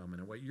abandoned in that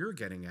moment. And what you're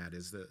getting at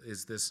is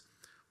this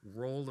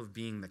role of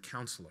being the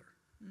counselor.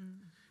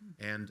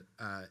 Mm-hmm.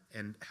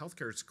 And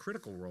healthcare's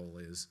critical role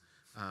is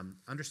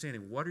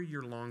understanding what are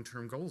your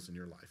long-term goals in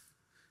your life,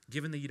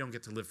 given that you don't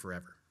get to live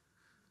forever.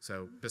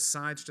 So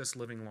besides just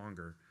living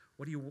longer,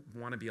 what do you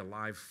want to be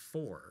alive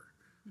for?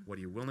 What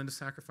are you willing to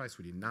sacrifice?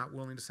 What are you not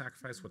willing to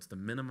sacrifice? What's the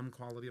minimum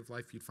quality of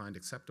life you'd find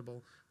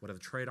acceptable? What are the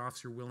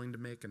trade-offs you're willing to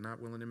make and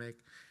not willing to make?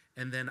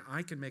 And then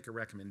I can make a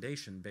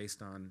recommendation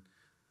based on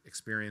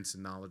experience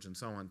and knowledge and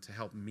so on to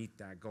help meet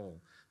that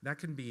goal. That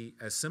can be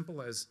as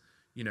simple as,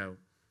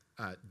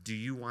 do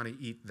you want to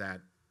eat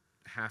that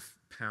half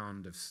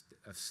pound of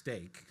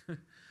steak?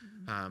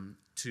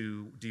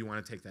 To do you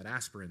want to take that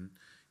aspirin?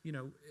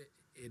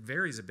 It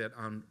varies a bit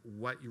on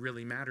what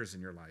really matters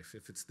in your life.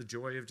 If it's the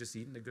joy of just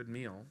eating a good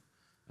meal,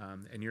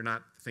 and you're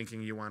not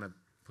thinking you want to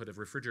put a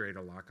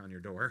refrigerator lock on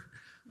your door,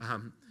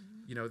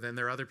 then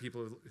there are other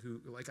people who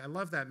like, I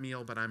love that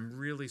meal, but I'm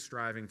really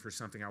striving for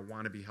something. I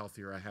want to be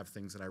healthier. I have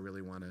things that I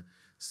really want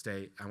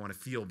to I want to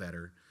feel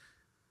better.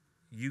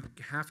 You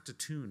have to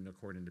tune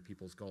according to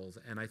people's goals.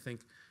 And I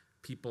think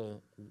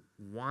people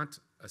want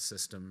a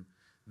system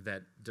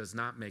that does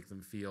not make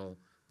them feel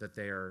that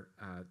they are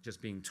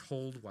just being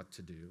told what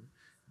to do,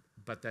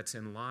 but that's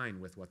in line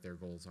with what their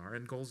goals are.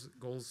 And goals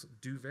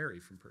do vary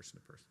from person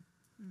to person.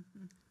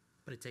 Mm-hmm.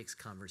 But it takes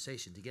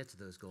conversation to get to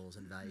those goals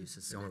and value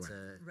systems.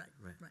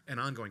 Right. An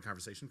ongoing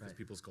conversation because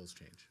people's goals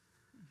change.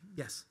 Mm-hmm.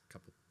 Yes. A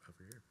couple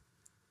over here.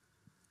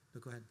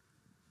 No, go ahead.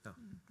 No.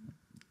 Mm-hmm.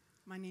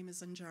 My name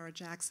is Anjara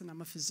Jackson.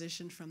 I'm a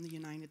physician from the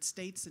United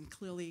States, and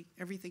clearly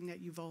everything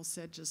that you've all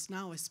said just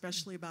now,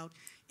 especially about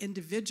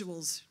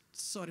individuals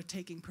sort of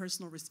taking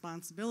personal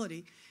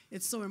responsibility,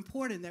 it's so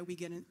important that we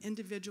get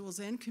individuals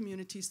and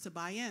communities to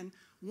buy in.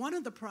 One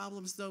of the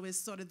problems, though, is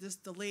sort of this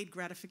delayed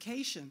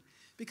gratification,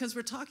 because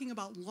we're talking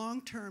about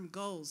long-term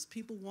goals.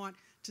 People want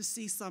to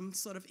see some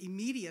sort of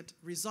immediate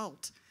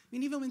result. I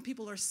mean, even when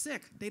people are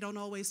sick, they don't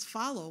always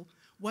follow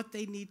what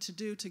they need to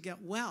do to get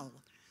well.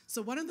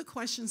 So one of the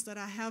questions that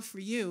I have for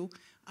you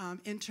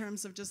in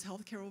terms of just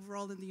healthcare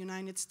overall in the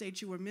United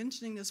States, you were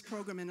mentioning this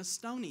program in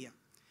Estonia.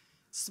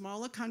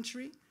 Smaller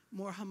country,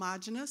 more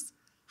homogenous.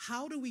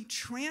 How do we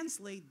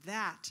translate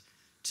that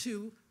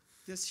to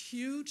this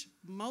huge,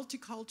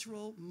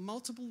 multicultural,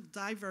 multiple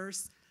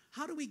diverse,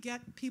 how do we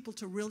get people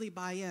to really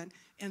buy in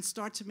and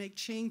start to make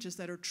changes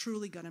that are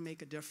truly going to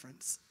make a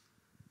difference?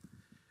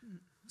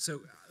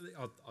 So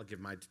I'll give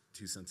my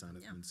 2 cents on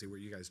it and see where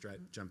you guys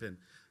jump in.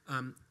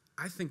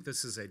 I think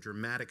this is a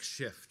dramatic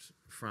shift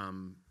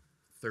from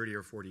 30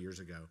 or 40 years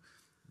ago.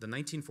 The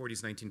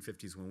 1940s,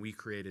 1950s, when we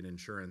created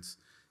insurance,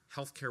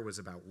 healthcare was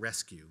about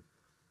rescue.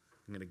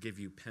 I'm going to give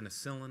you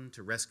penicillin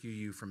to rescue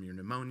you from your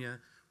pneumonia.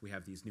 We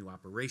have these new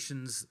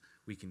operations.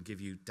 We can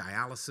give you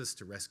dialysis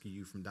to rescue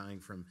you from dying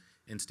from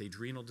end-stage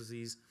renal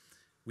disease.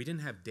 We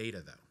didn't have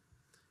data, though.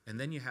 And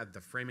then you had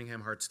the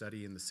Framingham Heart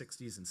Study in the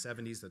 60s and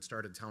 70s that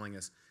started telling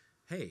us,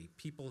 hey,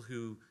 people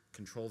who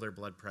control their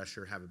blood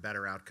pressure have a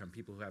better outcome.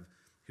 People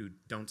who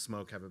don't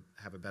smoke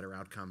have a better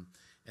outcome.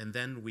 And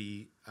then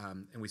we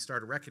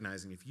started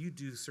recognizing if you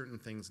do certain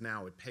things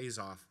now, it pays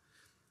off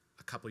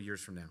a couple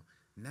years from now.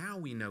 Now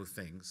we know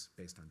things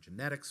based on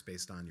genetics,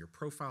 based on your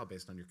profile,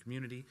 based on your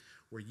community,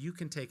 where you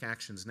can take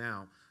actions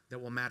now that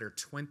will matter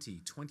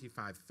 20,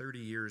 25, 30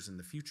 years in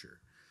the future.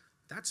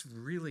 That's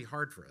really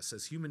hard for us.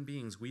 As human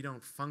beings, we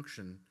don't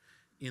function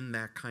in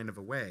that kind of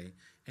a way,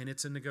 and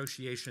it's a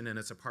negotiation, and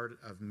it's a part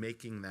of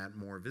making that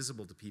more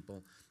visible to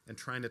people and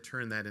trying to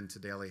turn that into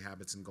daily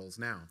habits and goals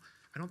now.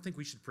 I don't think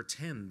we should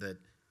pretend that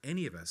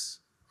any of us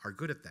are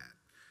good at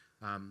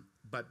that.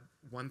 But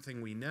one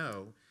thing we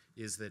know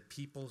is that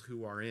people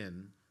who are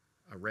in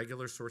a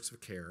regular source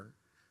of care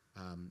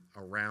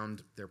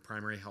around their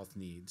primary health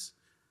needs,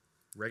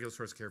 regular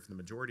source of care for the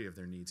majority of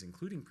their needs,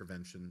 including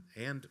prevention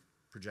and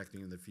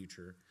projecting in the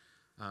future,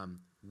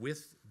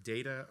 with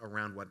data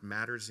around what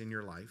matters in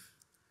your life,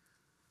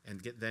 and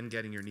then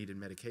getting your needed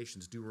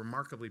medications, do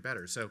remarkably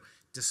better. So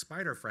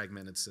despite our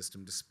fragmented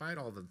system, despite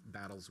all the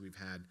battles we've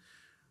had,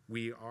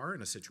 we are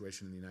in a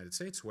situation in the United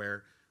States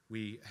where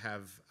we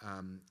have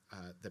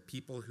the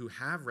people who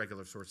have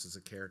regular sources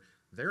of care,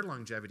 their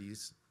longevity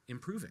is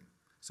improving.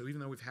 So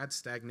even though we've had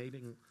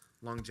stagnating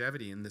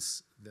longevity in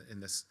this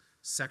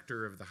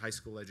sector of the high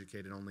school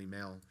educated only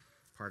male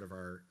part of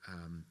our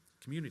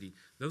community,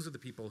 those are the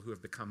people who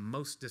have become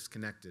most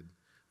disconnected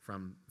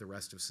from the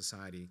rest of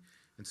society.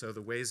 And so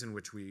the ways in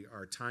which we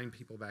are tying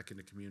people back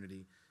into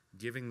community,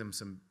 giving them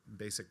some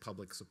basic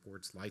public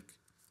supports like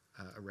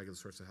a regular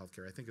source of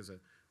healthcare, I think is a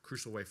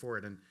crucial way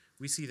forward. And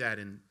we see that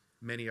in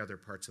many other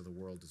parts of the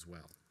world as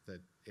well,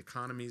 that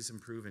economies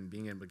improve and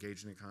being able to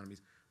engage in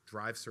economies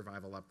drive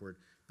survival upward,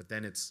 but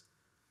then it's,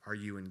 are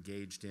you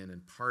engaged in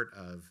and part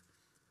of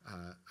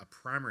a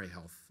primary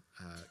health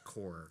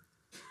core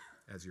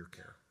as your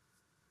care?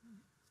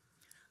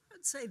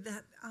 I'd say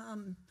that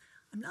I'm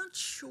not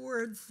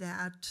sure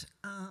that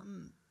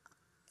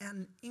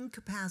an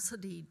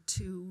incapacity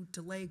to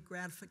delay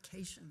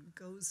gratification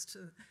goes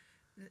to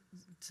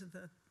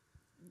the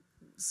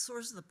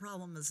source of the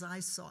problem as I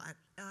saw it.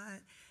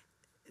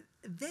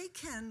 They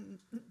can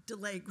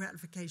delay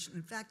gratification.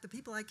 In fact, the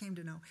people I came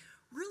to know,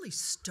 really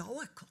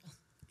stoical,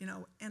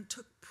 and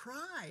took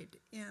pride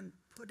in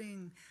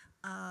putting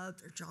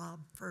their job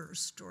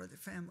first or their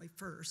family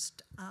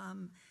first.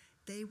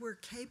 They were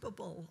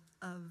capable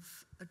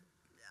of,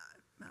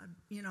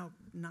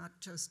 not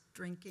just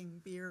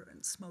drinking beer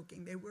and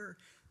smoking.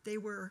 They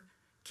were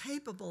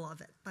capable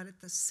of it, but at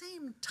the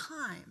same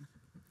time,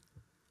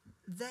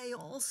 they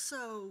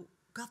also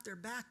got their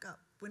back up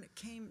when it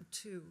came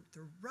to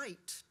the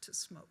right to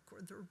smoke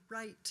or the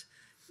right,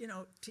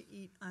 to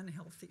eat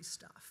unhealthy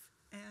stuff.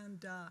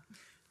 And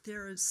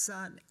there's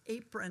an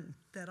apron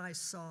that I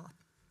saw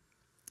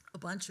a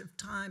bunch of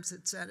times.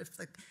 It said,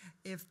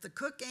 if the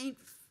cook ain't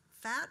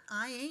fat,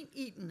 I ain't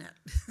eating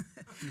it.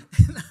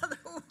 In other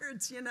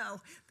words,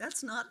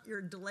 that's not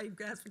your delayed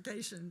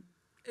gratification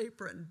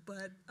apron,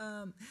 but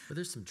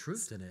there's some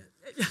truth in it.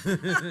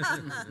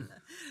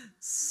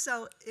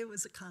 So it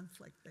was a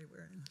conflict they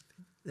were in.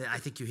 I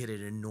think you hit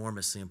an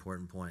enormously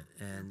important point,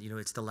 and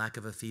it's the lack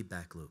of a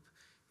feedback loop.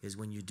 Is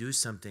when you do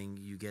something,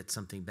 you get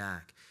something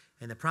back.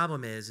 And the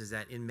problem is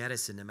that in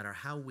medicine, no matter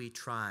how we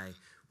try,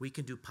 we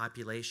can do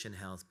population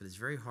health, but it's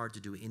very hard to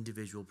do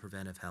individual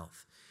preventive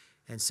health.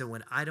 And so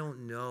when I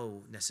don't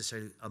know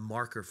necessarily a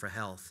marker for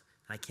health,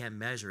 and I can't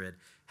measure it,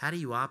 how do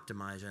you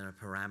optimize on a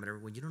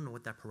parameter when you don't know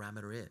what that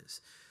parameter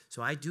is?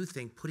 So I do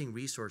think putting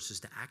resources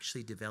to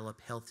actually develop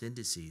health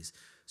indices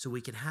so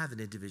we can have an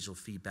individual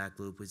feedback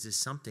loop is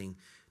something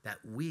that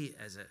we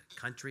as a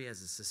country,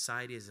 as a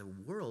society, as a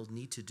world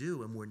need to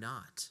do, and we're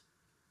not.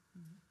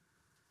 Mm-hmm.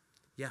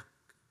 Yeah.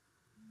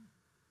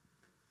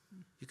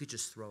 You could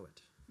just throw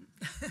it.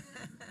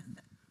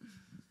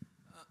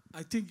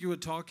 I think you were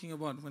talking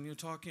about, when you're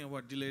talking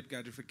about delayed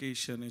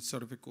gratification, it's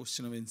sort of a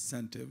question of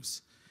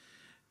incentives.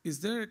 Is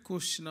there a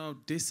question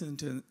of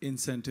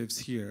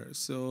disincentives here?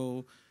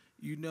 So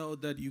you know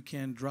that you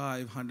can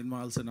drive 100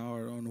 miles an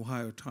hour on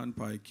Ohio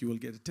Turnpike, you will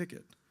get a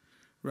ticket,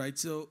 right?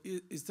 So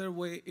is there a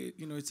way,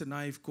 it's a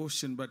naive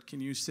question, but can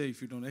you say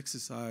if you don't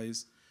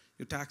exercise,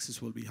 your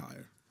taxes will be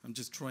higher? I'm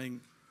just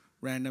throwing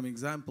random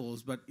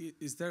examples, but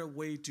is there a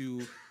way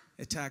to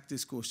attack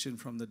this question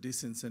from the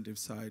disincentive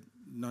side,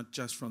 not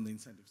just from the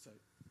incentive side?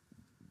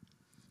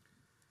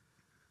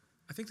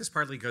 I think this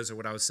partly goes to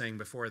what I was saying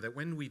before, that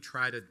when we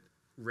try to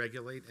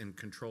regulate and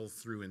control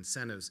through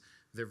incentives,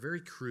 they're very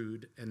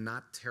crude and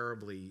not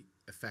terribly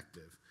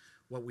effective.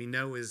 What we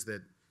know is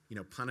that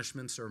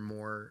punishments are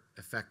more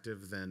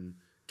effective than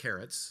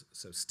carrots,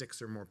 so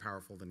sticks are more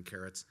powerful than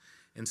carrots.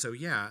 And so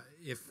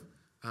if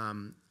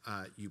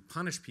you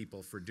punish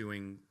people for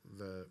doing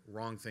the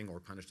wrong thing or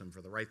punish them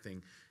for the right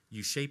thing,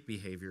 you shape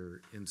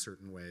behavior in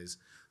certain ways.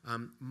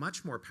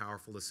 Much more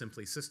powerful is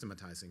simply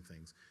systematizing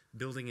things,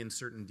 building in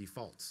certain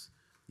defaults.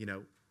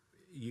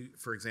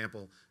 For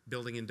example,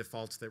 building in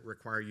defaults that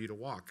require you to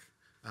walk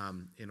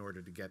in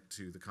order to get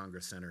to the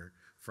Congress Center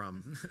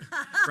from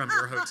from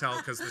your hotel,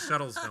 because the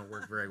shuttles don't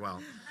work very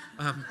well.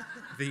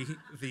 We're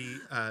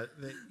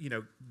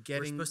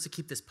supposed to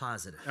keep this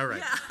positive. All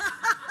right.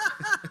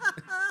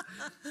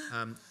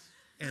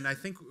 And I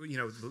think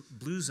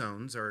blue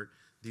zones are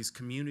these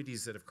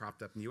communities that have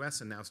cropped up in the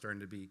U.S. and now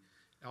starting to be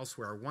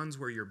elsewhere. Are ones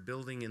where you're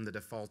building in the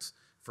defaults,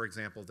 for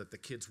example, that the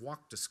kids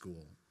walk to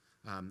school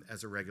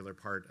as a regular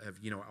part of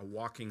a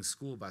walking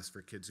school bus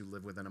for kids who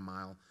live within a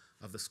mile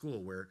of the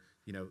school, where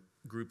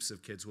groups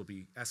of kids will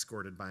be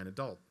escorted by an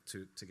adult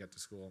to get to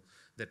school,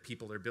 that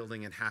people are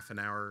building in half an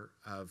hour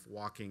of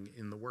walking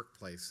in the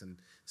workplace and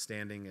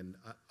standing and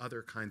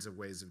other kinds of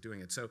ways of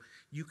doing it. So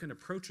you can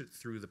approach it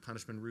through the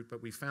punishment route,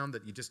 but we found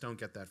that you just don't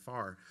get that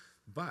far.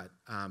 But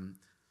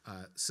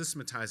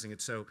systematizing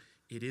it so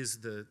it is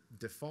the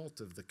default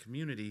of the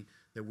community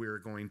that we're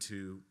going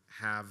to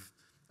have,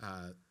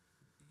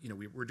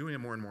 we're doing it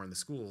more and more in the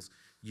schools.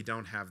 You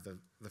don't have the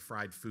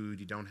fried food,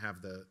 you don't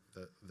have the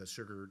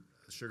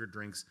sugar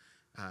drinks,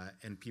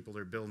 and people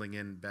are building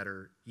in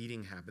better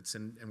eating habits,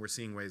 and we're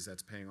seeing ways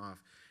that's paying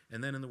off.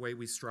 And then in the way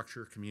we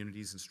structure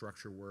communities and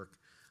structure work,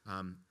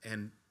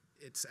 and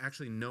it's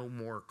actually no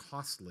more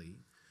costly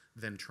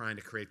than trying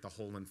to create the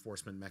whole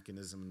enforcement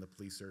mechanism, and the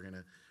police are going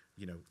to,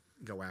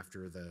 go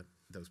after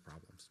those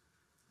problems.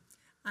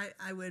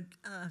 I would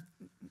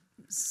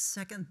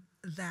second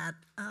that.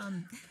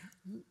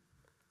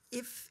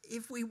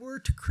 If we were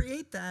to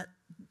create that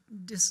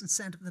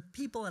disincentive, the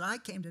people that I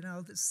came to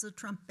know, this is the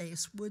Trump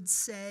base, would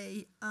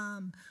say,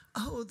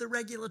 the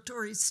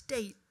regulatory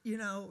state,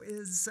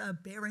 is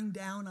bearing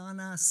down on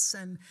us.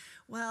 And,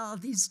 well,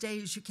 these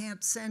days you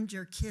can't send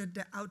your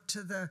kid out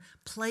to the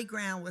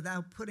playground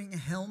without putting a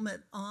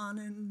helmet on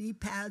and knee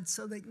pads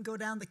so they can go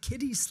down the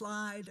kiddie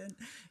slide and,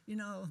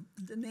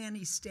 the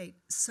nanny state.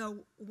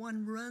 So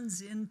one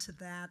runs into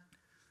that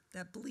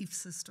belief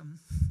system.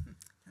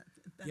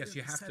 Yes,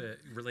 you have to,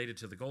 related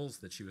to the goals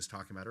that she was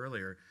talking about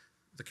earlier,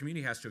 the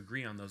community has to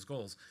agree on those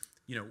goals.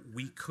 We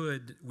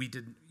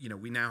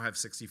now have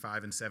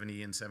 65 and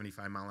 70 and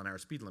 75 mile an hour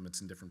speed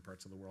limits in different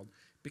parts of the world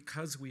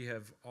because we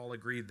have all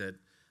agreed that,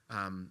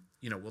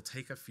 we'll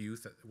take a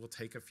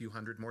few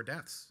hundred more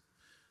deaths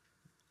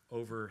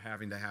over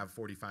having to have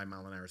 45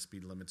 mile an hour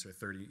speed limits or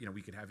 30.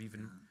 We could have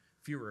even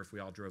fewer if we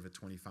all drove at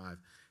 25.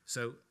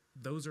 So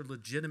those are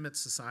legitimate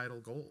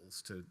societal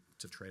goals to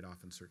trade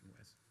off in certain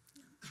ways.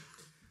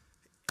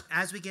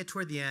 As we get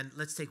toward the end,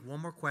 let's take one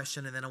more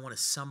question, and then I want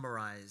to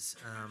summarize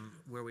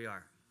where we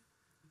are.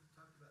 You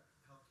talked about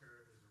healthcare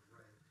as a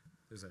right.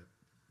 There's It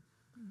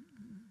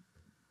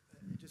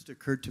just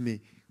occurred to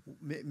me,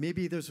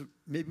 maybe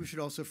we should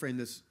also frame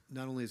this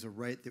not only as a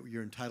right that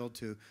you're entitled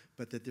to,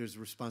 but that there's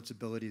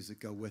responsibilities that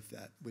go with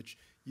that, which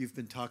you've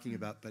been talking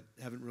about, but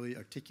haven't really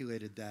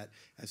articulated that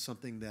as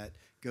something that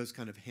goes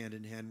kind of hand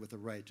in hand with a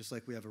right, just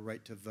like we have a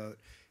right to vote,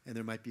 and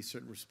there might be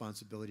certain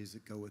responsibilities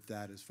that go with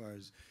that as far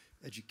as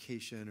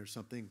education or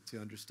something to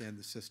understand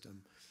the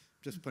system.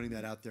 Just putting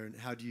that out there. And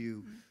how do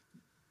you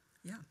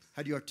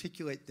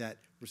articulate that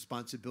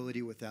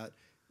responsibility without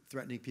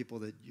threatening people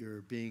that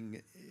you're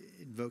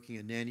invoking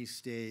a nanny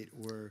state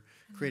or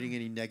creating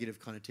any negative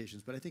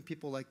connotations? But I think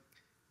people like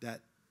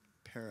that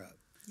pair up.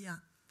 Yeah,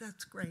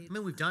 that's great. I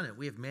mean, we've done it.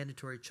 We have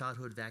mandatory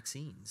childhood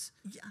vaccines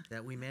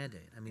that we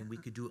mandate. I mean, we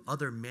could do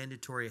other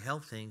mandatory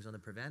health things on the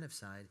preventive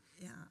side.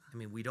 Yeah. I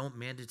mean, we don't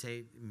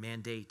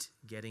mandate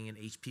getting an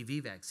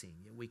HPV vaccine.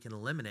 We can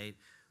eliminate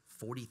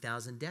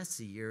 40,000 deaths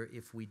a year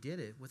if we did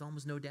it with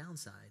almost no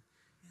downside.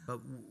 Yeah.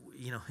 But,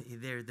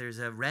 there's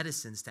a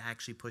reticence to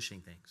actually pushing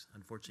things,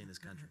 unfortunately, in this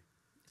country.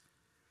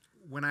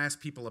 When I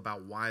asked people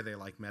about why they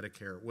like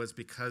Medicare, it was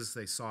because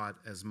they saw it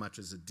as much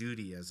as a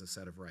duty as a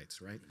set of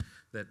rights, right?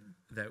 That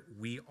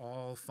we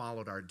all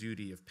followed our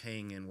duty of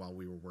paying in while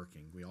we were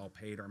working. We all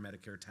paid our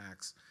Medicare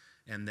tax,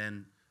 and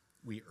then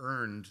we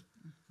earned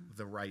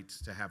the right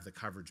to have the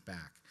coverage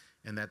back.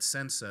 And that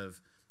sense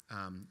of,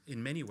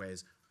 in many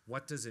ways,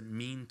 what does it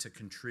mean to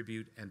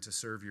contribute and to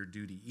serve your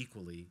duty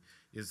equally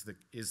is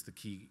the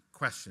key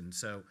question.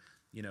 So,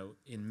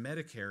 in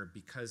Medicare,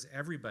 because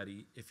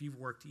everybody, if you've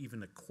worked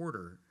even a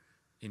quarter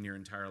in your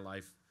entire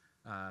life,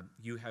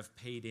 you have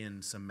paid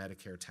in some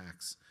Medicare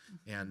tax.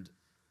 And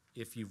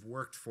if you've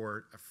worked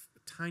for a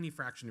tiny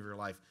fraction of your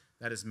life,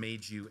 that has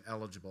made you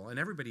eligible. And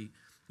everybody,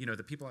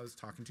 the people I was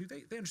talking to,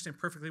 they understand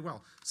perfectly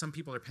well. Some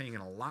people are paying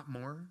in a lot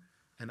more,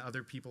 and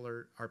other people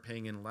are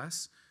paying in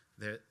less.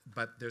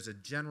 But there's a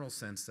general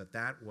sense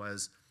that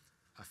was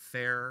a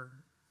fair,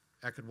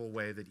 equitable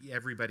way that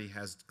everybody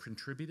has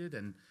contributed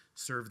and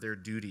served their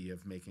duty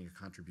of making a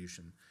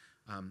contribution.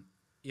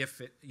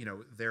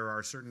 There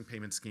are certain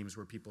payment schemes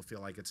where people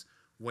feel like it's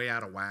way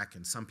out of whack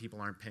and some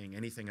people aren't paying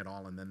anything at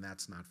all, and then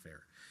that's not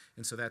fair.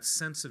 And so that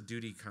sense of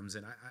duty comes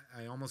in.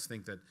 I almost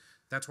think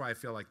that's why I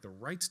feel like the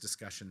rights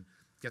discussion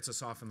gets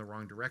us off in the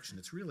wrong direction.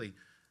 It's really,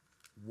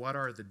 what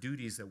are the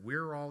duties that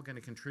we're all going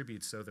to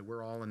contribute so that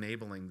we're all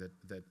enabling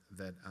that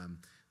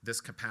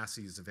this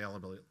capacity is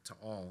available to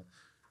all,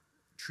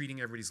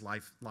 treating everybody's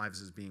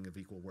lives as being of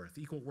equal worth.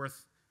 Equal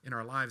worth in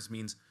our lives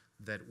means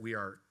that we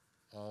are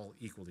all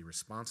equally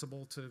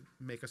responsible to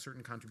make a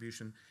certain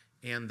contribution,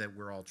 and that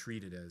we're all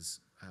treated as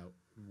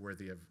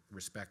worthy of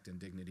respect and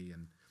dignity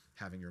and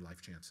having your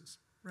life chances.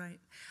 Right.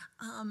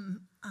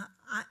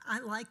 I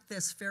like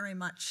this very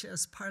much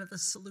as part of the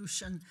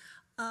solution.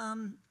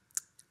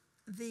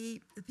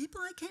 The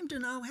people I came to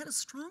know had a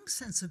strong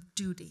sense of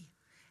duty.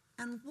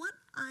 And what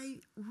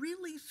I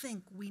really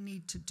think we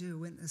need to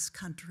do in this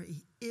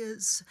country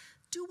is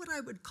do what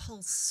I would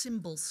call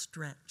symbol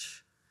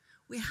stretch.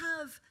 We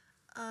have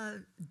a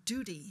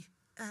duty,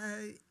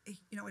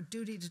 a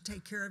duty to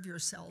take care of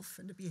yourself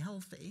and to be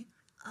healthy,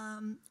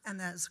 and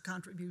that's a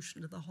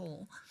contribution to the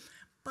whole.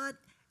 But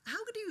how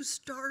do you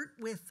start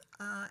with,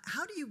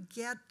 how do you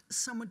get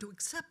someone to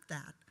accept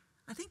that?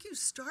 I think you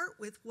start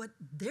with what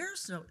their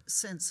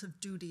sense of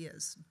duty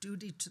is.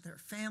 Duty to their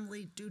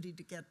family, duty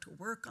to get to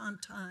work on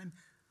time.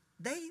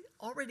 They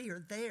already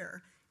are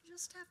there. You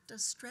just have to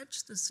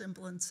stretch the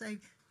symbol and say,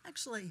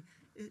 actually,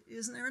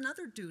 isn't there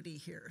another duty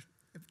here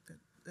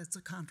that's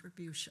a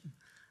contribution?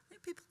 I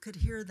think people could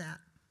hear that.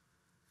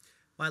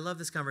 Well, I love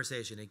this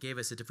conversation. It gave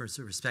us a different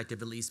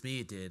perspective, at least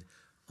me it did,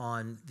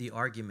 on the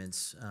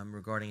arguments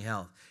regarding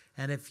health.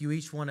 And if you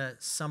each want to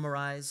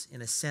summarize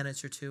in a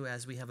sentence or two,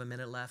 as we have a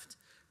minute left,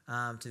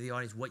 to the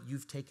audience, what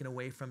you've taken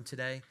away from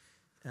today,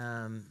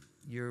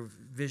 your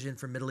vision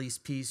for Middle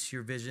East peace,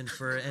 your vision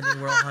for ending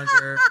world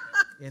hunger,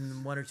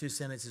 in 1 or 2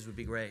 sentences would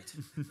be great.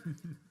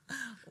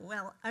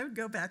 Well, I would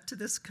go back to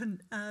this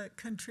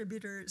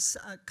contributor's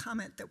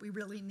comment that we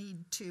really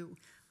need to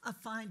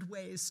find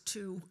ways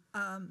to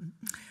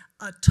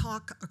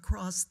talk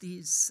across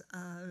these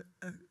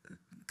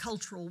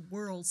cultural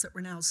worlds that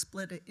we're now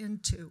split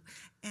into.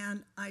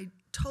 And I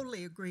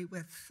totally agree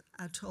with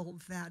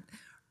Atul that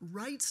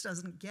rights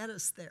doesn't get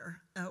us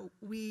there.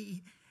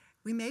 We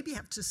maybe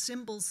have to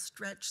symbol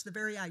stretch the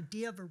very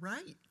idea of a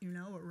right,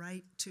 a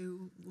right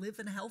to live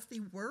in a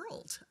healthy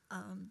world.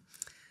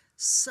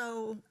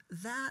 So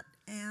that,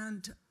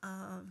 and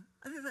I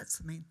think that's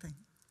the main thing.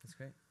 That's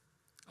great.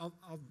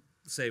 I'll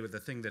say the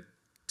thing that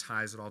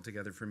ties it all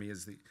together for me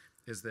is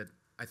that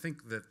I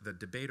think that the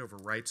debate over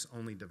rights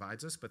only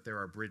divides us, but there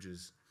are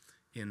bridges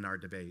in our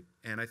debate.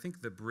 And I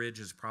think the bridge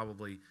is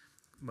probably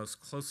most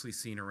closely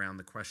seen around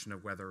the question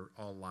of whether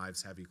all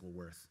lives have equal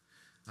worth.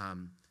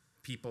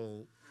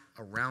 People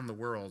around the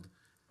world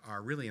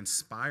are really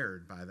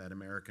inspired by that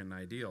American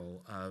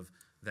ideal of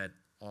that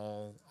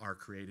all are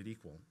created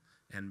equal.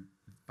 And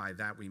by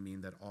that we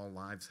mean that all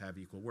lives have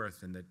equal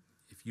worth, and that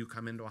if you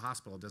come into a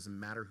hospital, it doesn't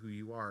matter who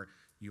you are,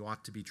 you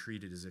ought to be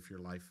treated as if your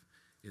life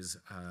is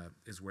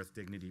worth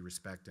dignity,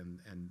 respect, and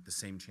the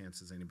same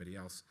chance as anybody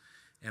else.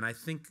 And I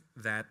think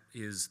that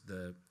is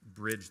the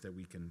bridge that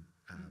we can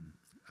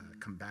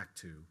come back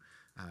to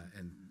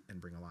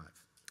and bring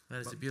alive. That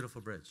is a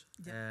beautiful bridge.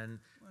 Yeah. And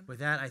with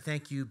that, I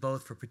thank you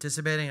both for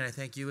participating, and I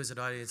thank you as an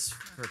audience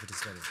for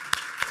participating.